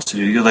that, we want to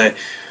do the other.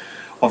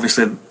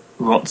 Obviously,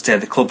 we want to take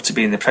the club to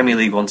be in the Premier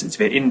League, we want it to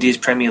be India's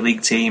Premier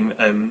League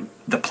team.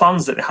 The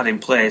plans that they had in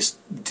place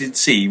did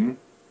seem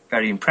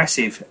very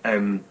impressive,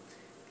 and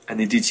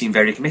they did seem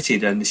very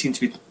committed, and they seemed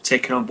to be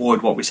taking on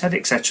board what we said,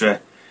 etc.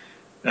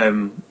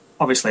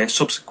 Obviously,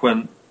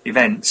 subsequent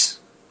events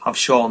have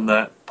shown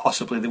that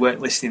possibly they weren't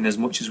listening as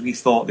much as we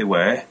thought they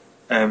were.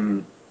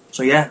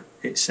 So yeah,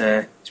 it's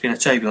been a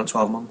turbulent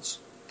 12 months.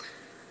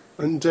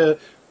 And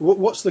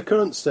what's the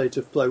current state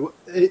of play?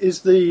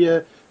 Is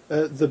the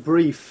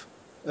brief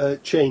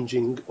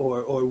changing,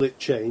 or will it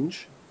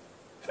change?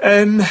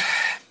 There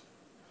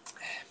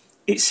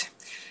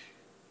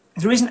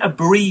isn't a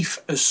brief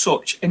as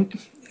such. And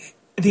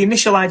the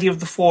initial idea of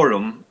the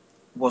forum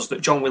was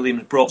that John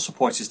Williams brought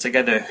supporters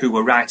together who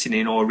were writing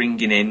in or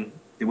ringing in.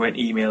 They weren't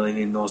emailing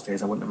in those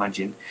days, I wouldn't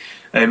imagine.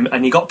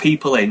 And he got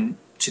people in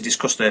to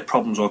discuss their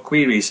problems or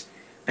queries.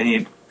 And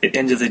he, at the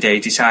end of the day,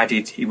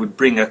 decided he would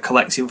bring a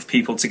collective of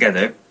people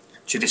together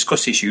to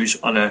discuss issues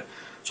on a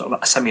sort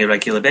of a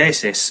semi-regular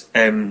basis.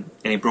 And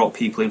he brought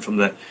people in from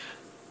the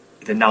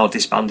now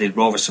disbanded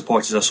Rover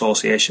Supporters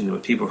Association. There were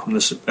people from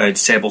the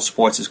Disabled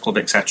Supporters Club,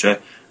 etc.,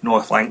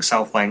 North Lancs,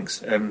 South Lancs,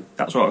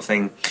 that sort of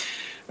thing.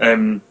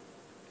 And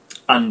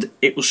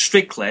it was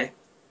strictly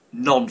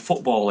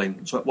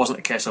non-footballing, so it wasn't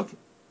a case of,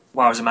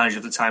 well, I was a manager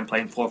at the time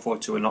playing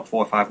 4-4-2 and not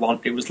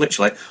 4-5-1. It was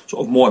literally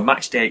sort of more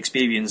match day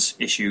experience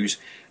issues.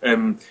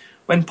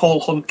 When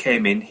Paul Hunt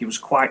came in, he was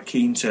quite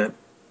keen to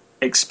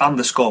expand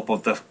the scope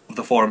of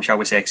the forum, shall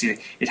we say, because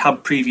he'd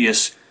had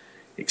previous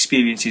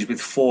experiences with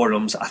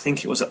forums. I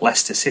think it was at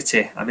Leicester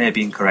City. I may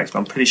be incorrect, but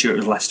I'm pretty sure it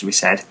was Leicester, we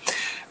said.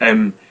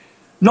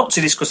 Not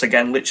to discuss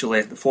again,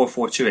 literally, the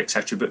 4-4-2,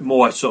 etc., but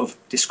more sort of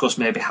discuss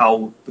maybe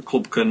how the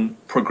club can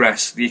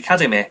progress the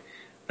academy,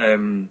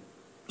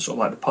 sort of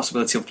like the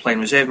possibility of playing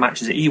reserve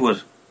matches at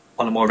Ewood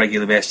on a more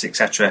regular basis,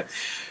 etc.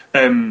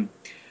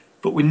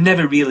 But we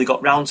never really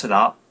got round to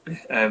that.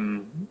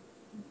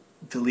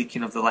 The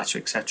leaking of the letter,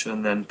 etc.,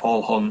 and then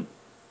Paul Hunt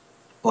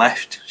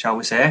left, shall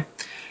we say.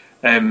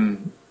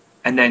 And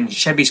then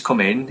Cheby's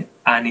come in,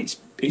 and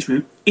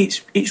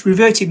it's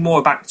reverted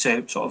more back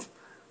to sort of,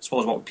 I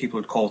suppose, what people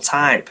would call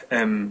type,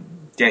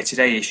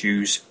 day-to-day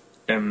issues.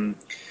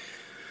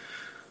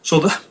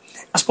 So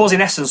I suppose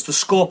in essence the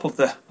scope of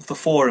the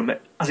forum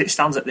as it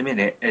stands at the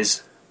minute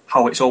is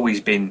how it's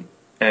always been.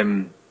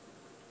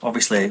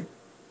 Obviously,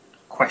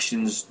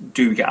 questions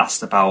do get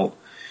asked about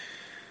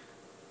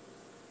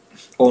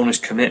owners'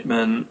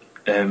 commitment,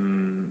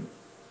 the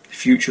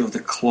future of the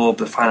club,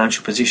 the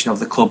financial position of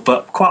the club,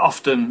 but quite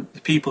often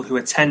the people who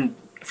attend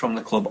from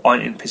the club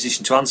aren't in a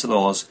position to answer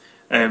those.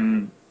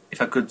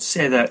 If I could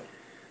say that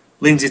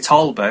Lindsay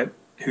Talbot,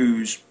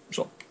 who's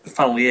sort of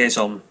fan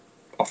liaison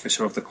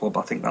officer of the club.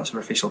 I think that's her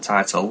official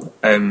title.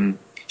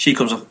 She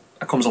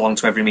comes along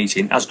to every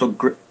meeting, as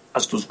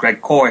does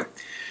Greg Coy.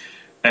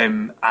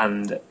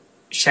 And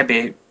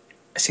Shebby,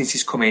 since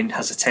he's come in,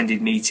 has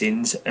attended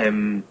meetings.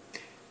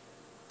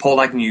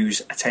 Paul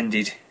Agnew's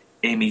attended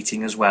a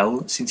meeting as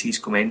well since he's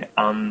come in,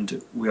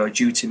 and we are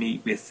due to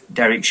meet with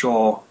Derek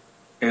Shaw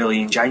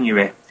early in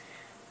January.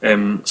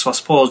 So I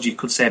suppose you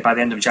could say by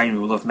the end of January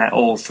we'll have met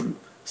all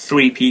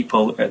three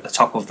people at the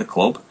top of the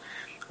club.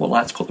 Won't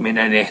like to put them in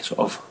any sort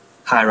of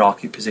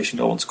hierarchy position,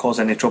 don't want to cause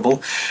any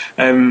trouble.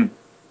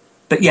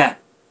 But yeah,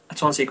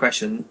 to answer your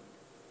question,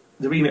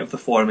 the remit of the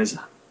forum is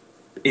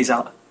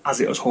as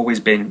it has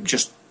always been,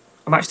 just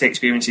match day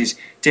experiences,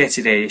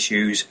 day-to-day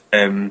issues,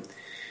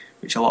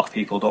 which a lot of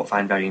people don't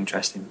find very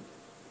interesting.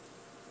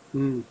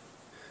 And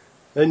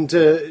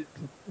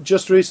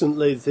just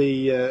recently,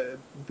 the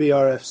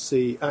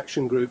BRFC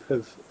Action Group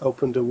have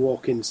opened a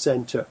walk-in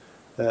centre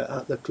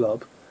at the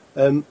club.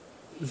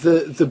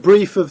 The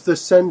brief of the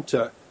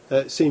centre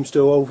seems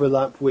to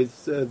overlap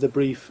with the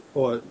brief,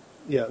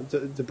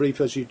 the brief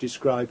as you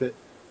describe it,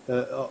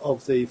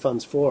 of the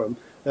Fans Forum.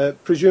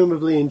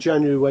 Presumably in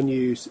January, when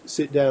you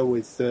sit down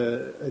with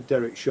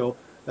Derek Shaw,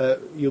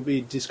 you'll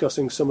be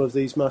discussing some of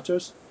these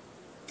matters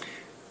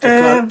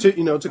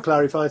to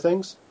clarify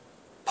things.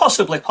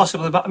 Possibly,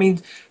 but I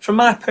mean, from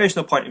my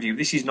personal point of view,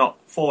 this is not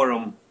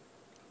forum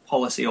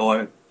policy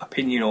or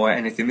opinion or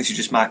anything. This is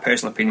just my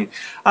personal opinion.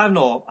 I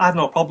have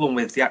no problem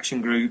with the action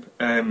group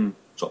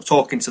sort of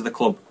talking to the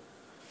club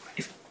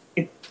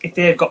if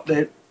they've got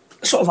the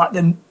sort of like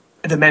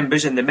the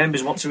members, and the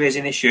members want to raise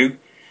an issue,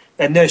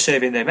 then they're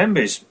serving their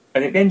members.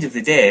 And at the end of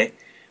the day,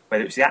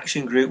 whether it's the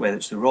action group, whether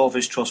it's the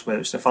Rovers Trust, whether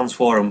it's the Fans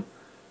Forum,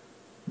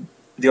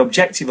 the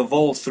objective of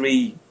all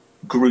three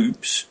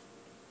groups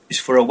is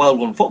for a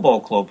well-run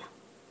football club.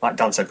 Like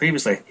Dan said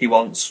previously, he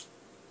wants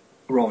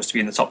Rovers to be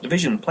in the top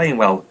division, playing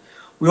well.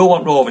 We all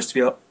want Rovers to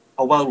be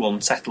a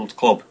well-run, settled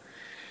club.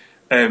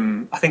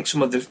 I think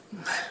some of the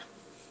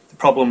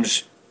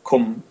problems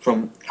come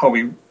from how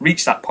we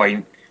reach that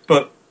point.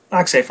 But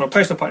like I say, from a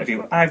personal point of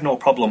view, I have no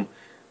problem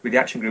with the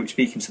action group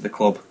speaking to the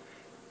club.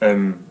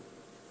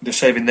 They're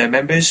serving their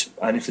members,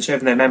 and if they're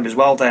serving their members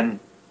well, then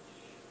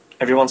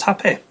everyone's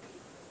happy.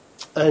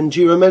 And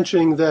you were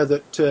mentioning there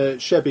that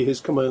Shebby has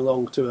come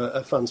along to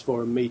a Fans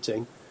Forum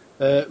meeting.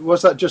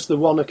 Was that just the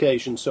one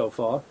occasion so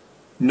far?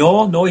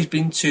 No, he's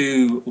been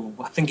to,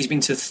 I think he's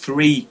been to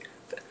 3.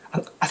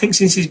 I think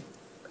since he's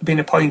been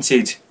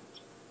appointed,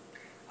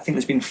 I think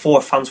there's been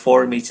 4 Fans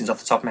Forum meetings off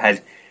the top of my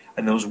head,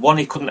 and there was one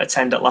he couldn't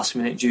attend at last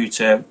minute due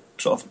to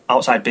sort of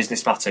outside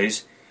business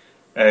matters,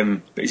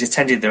 but he's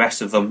attended the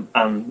rest of them,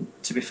 and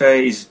to be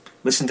fair, he's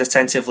listened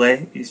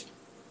attentively, he's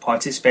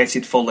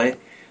participated fully,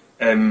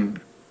 and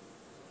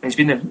he's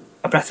been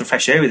a breath of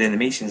fresh air within the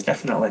meetings,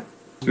 definitely.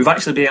 We've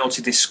actually been able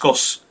to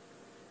discuss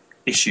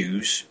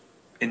issues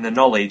in the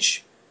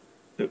knowledge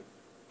that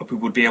we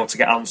would be able to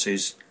get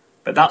answers,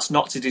 but that's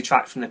not to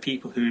detract from the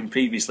people who were in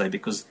previously,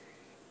 because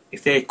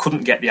if they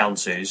couldn't get the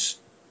answers,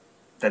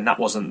 then that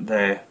wasn't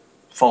their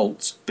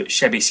fault. But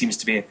Shebby seems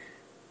to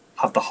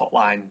have the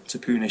hotline to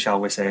Puna,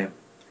 shall we say.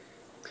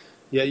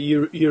 Yeah,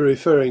 you're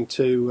referring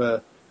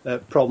to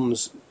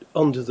problems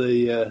under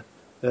the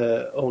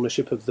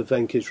ownership of the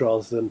Venkis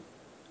rather than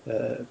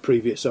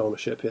previous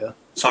ownership here.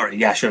 Sorry,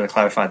 yeah, I should have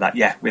clarified that.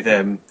 Yeah, with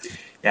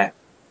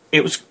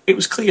it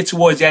was clear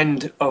towards the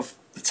end of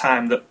the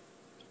time that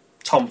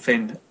Tom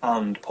Finn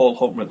and Paul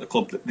Hunt were at the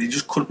club that they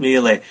just couldn't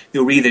really. They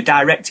were either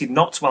directed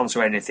not to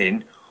answer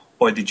anything,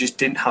 or they just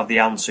didn't have the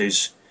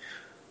answers,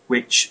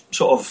 which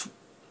sort of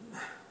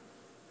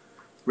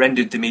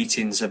rendered the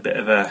meetings a bit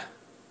of a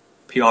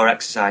PR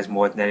exercise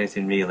more than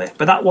anything, really.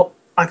 But like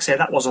I say,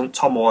 that wasn't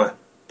Tom or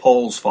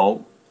Paul's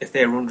fault. If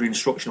they were under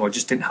instruction or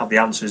just didn't have the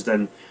answers,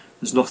 then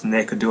there's nothing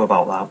they could do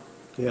about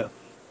that. Yeah,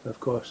 of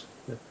course.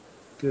 Yeah.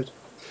 Good.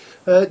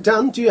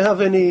 Dan, do you have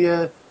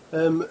any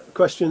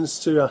questions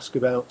to ask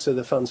about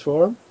the Fans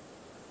Forum?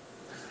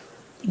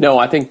 No,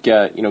 I think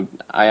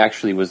I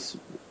actually was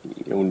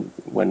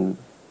when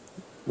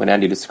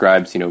Andy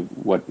describes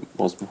what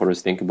most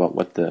reporters think about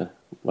what the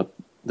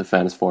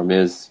Fans Forum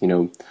is,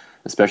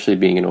 especially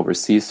being an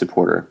overseas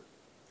supporter,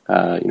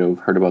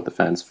 heard about the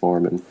Fans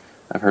Forum, and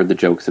I've heard the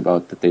jokes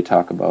about that they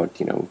talk about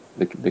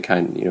the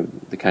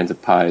kinds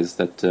of pies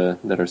that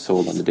are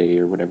sold on the day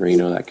or whatever,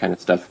 that kind of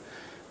stuff.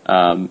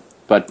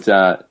 But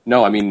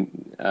no, I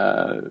mean,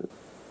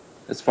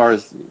 as far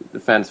as the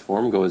Fans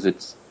Forum goes,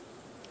 it's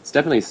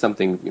definitely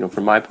something,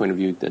 from my point of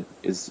view, that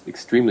is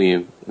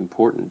extremely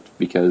important,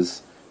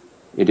 because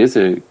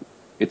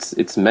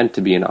it's meant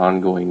to be an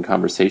ongoing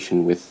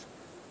conversation with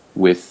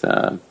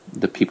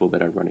the people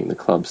that are running the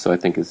club. So I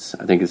think it's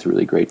a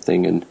really great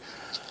thing,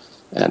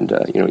 and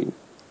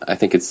I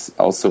think it's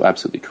also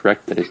absolutely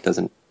correct that it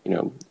doesn't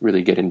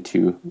really get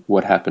into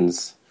what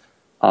happens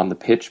on the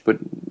pitch, but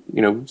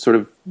sort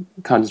of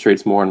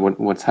concentrates more on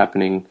what's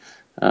happening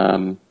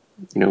in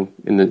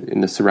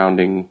the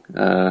surrounding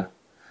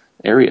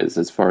areas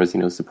as far as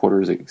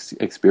supporters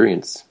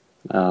experience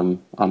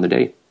on the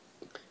day.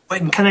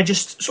 Can I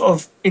just sort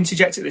of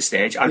interject at this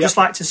stage? I'd just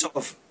like to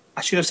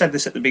I should have said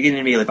this at the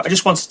beginning really, but I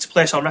just wanted to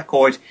place on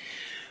record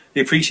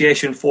the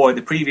appreciation for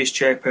the previous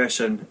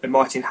chairperson,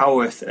 Martin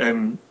Howarth.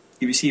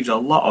 He received a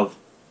lot of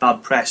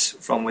bad press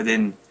from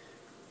within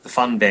the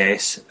fan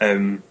base.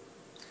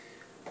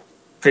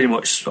 Pretty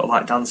much sort of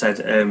like Dan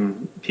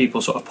said,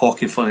 people sort of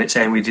poking fun at it,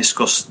 saying we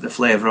discussed the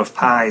flavour of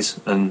pies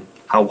and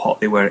how hot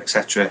they were,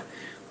 etc.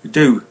 We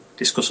do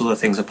discuss other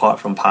things apart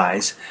from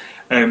pies.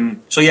 I'd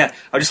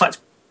just like to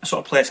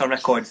sort of place on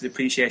record the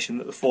appreciation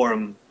that the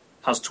forum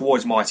has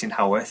towards Martin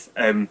Howarth.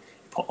 He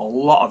put a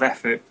lot of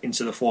effort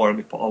into the forum,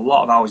 he put a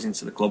lot of hours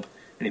into the club,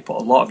 and he put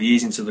a lot of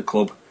years into the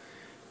club.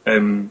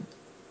 It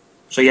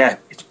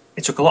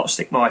took a lot of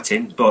stick,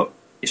 Martin, but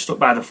he stuck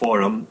by the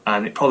forum,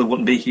 and it probably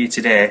wouldn't be here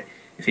today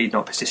if he'd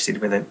not persisted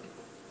with it.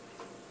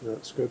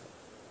 That's good.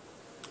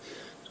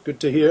 It's good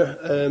to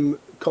hear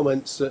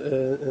comments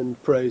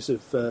and praise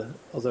of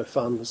other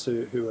fans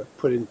who are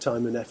putting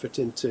time and effort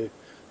into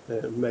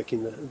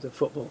making the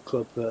football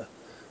club a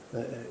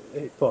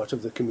part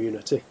of the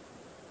community.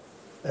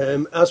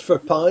 As for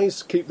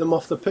pies, keep them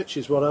off the pitch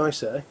is what I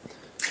say.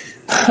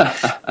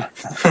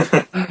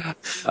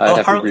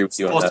 Apparently it's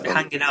supposed to be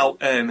hanging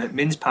out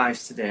mince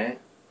pies today.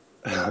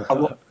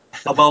 A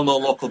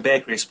well-known local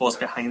bakery is supposed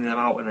to be hanging them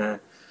out, and I've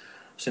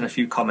seen a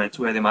few comments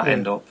where they might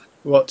end up.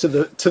 What, to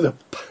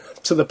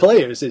the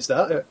players, is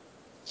that?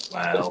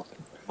 Well,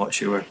 I'm not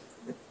sure.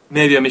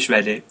 Maybe I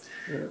misread it.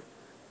 Yeah,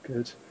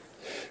 good.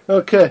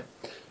 Okay.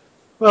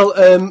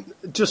 Well,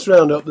 just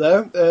round up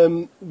there.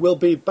 We'll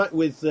be back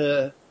with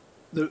the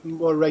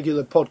more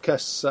regular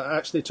podcasts,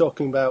 actually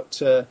talking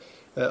about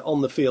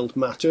on-the-field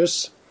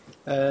matters,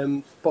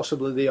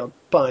 possibly the odd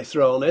pie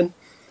thrown in.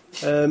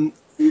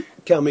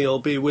 Cammy will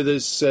be with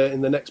us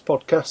in the next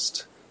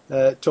podcast,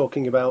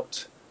 talking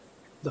about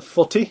the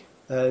footy,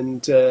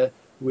 and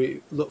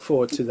we look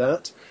forward to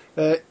that.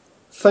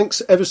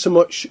 Thanks ever so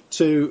much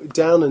to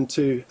Dan and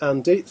to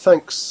Andy.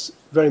 Thanks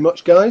very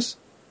much, guys.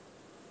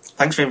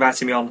 Thanks for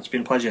inviting me on. It's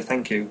been a pleasure.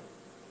 Thank you.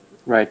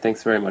 Right.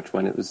 Thanks very much,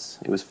 Wayne. It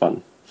was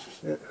fun.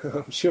 Yeah,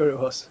 I'm sure it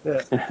was. Yeah,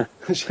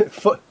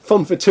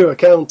 fun for two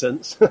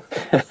accountants.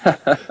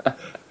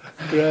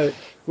 Great.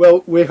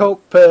 Well, we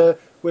hope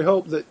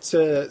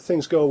that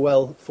things go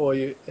well for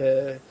you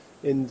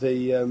in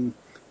the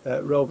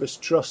Rovers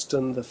Trust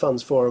and the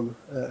Fans Forum,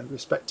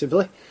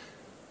 respectively.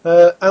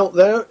 Out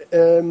there,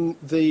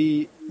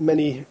 the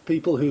many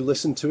people who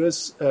listen to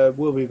us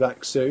will be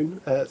back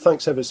soon.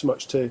 Thanks ever so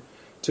much to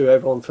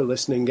everyone for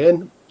listening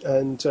in,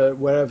 and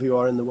wherever you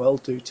are in the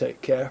world, do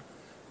take care.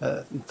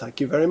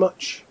 Thank you very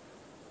much.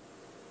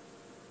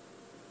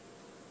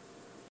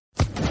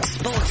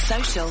 Sports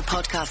Social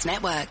Podcast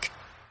Network.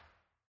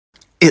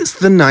 It's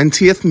the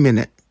 90th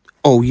minute.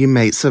 All your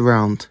mates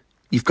around.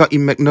 You've got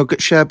your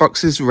McNugget share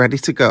boxes ready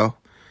to go.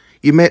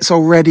 Your mate's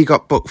already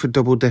got booked for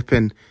double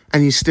dipping,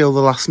 and you steal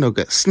the last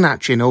nugget,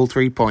 snatching all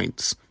 3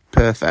 points.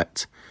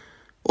 Perfect.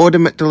 Order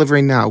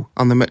McDelivery now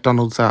on the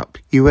McDonald's app.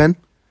 You in?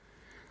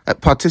 At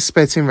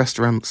participating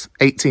restaurants,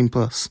 18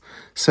 plus.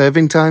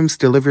 Serving times,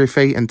 delivery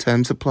fee and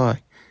terms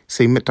apply.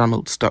 See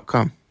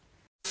mcdonalds.com.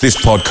 This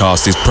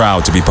podcast is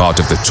proud to be part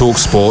of the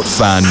TalkSport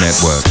Fan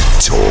Network.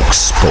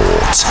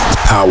 TalkSport.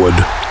 Powered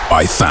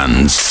by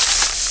fans.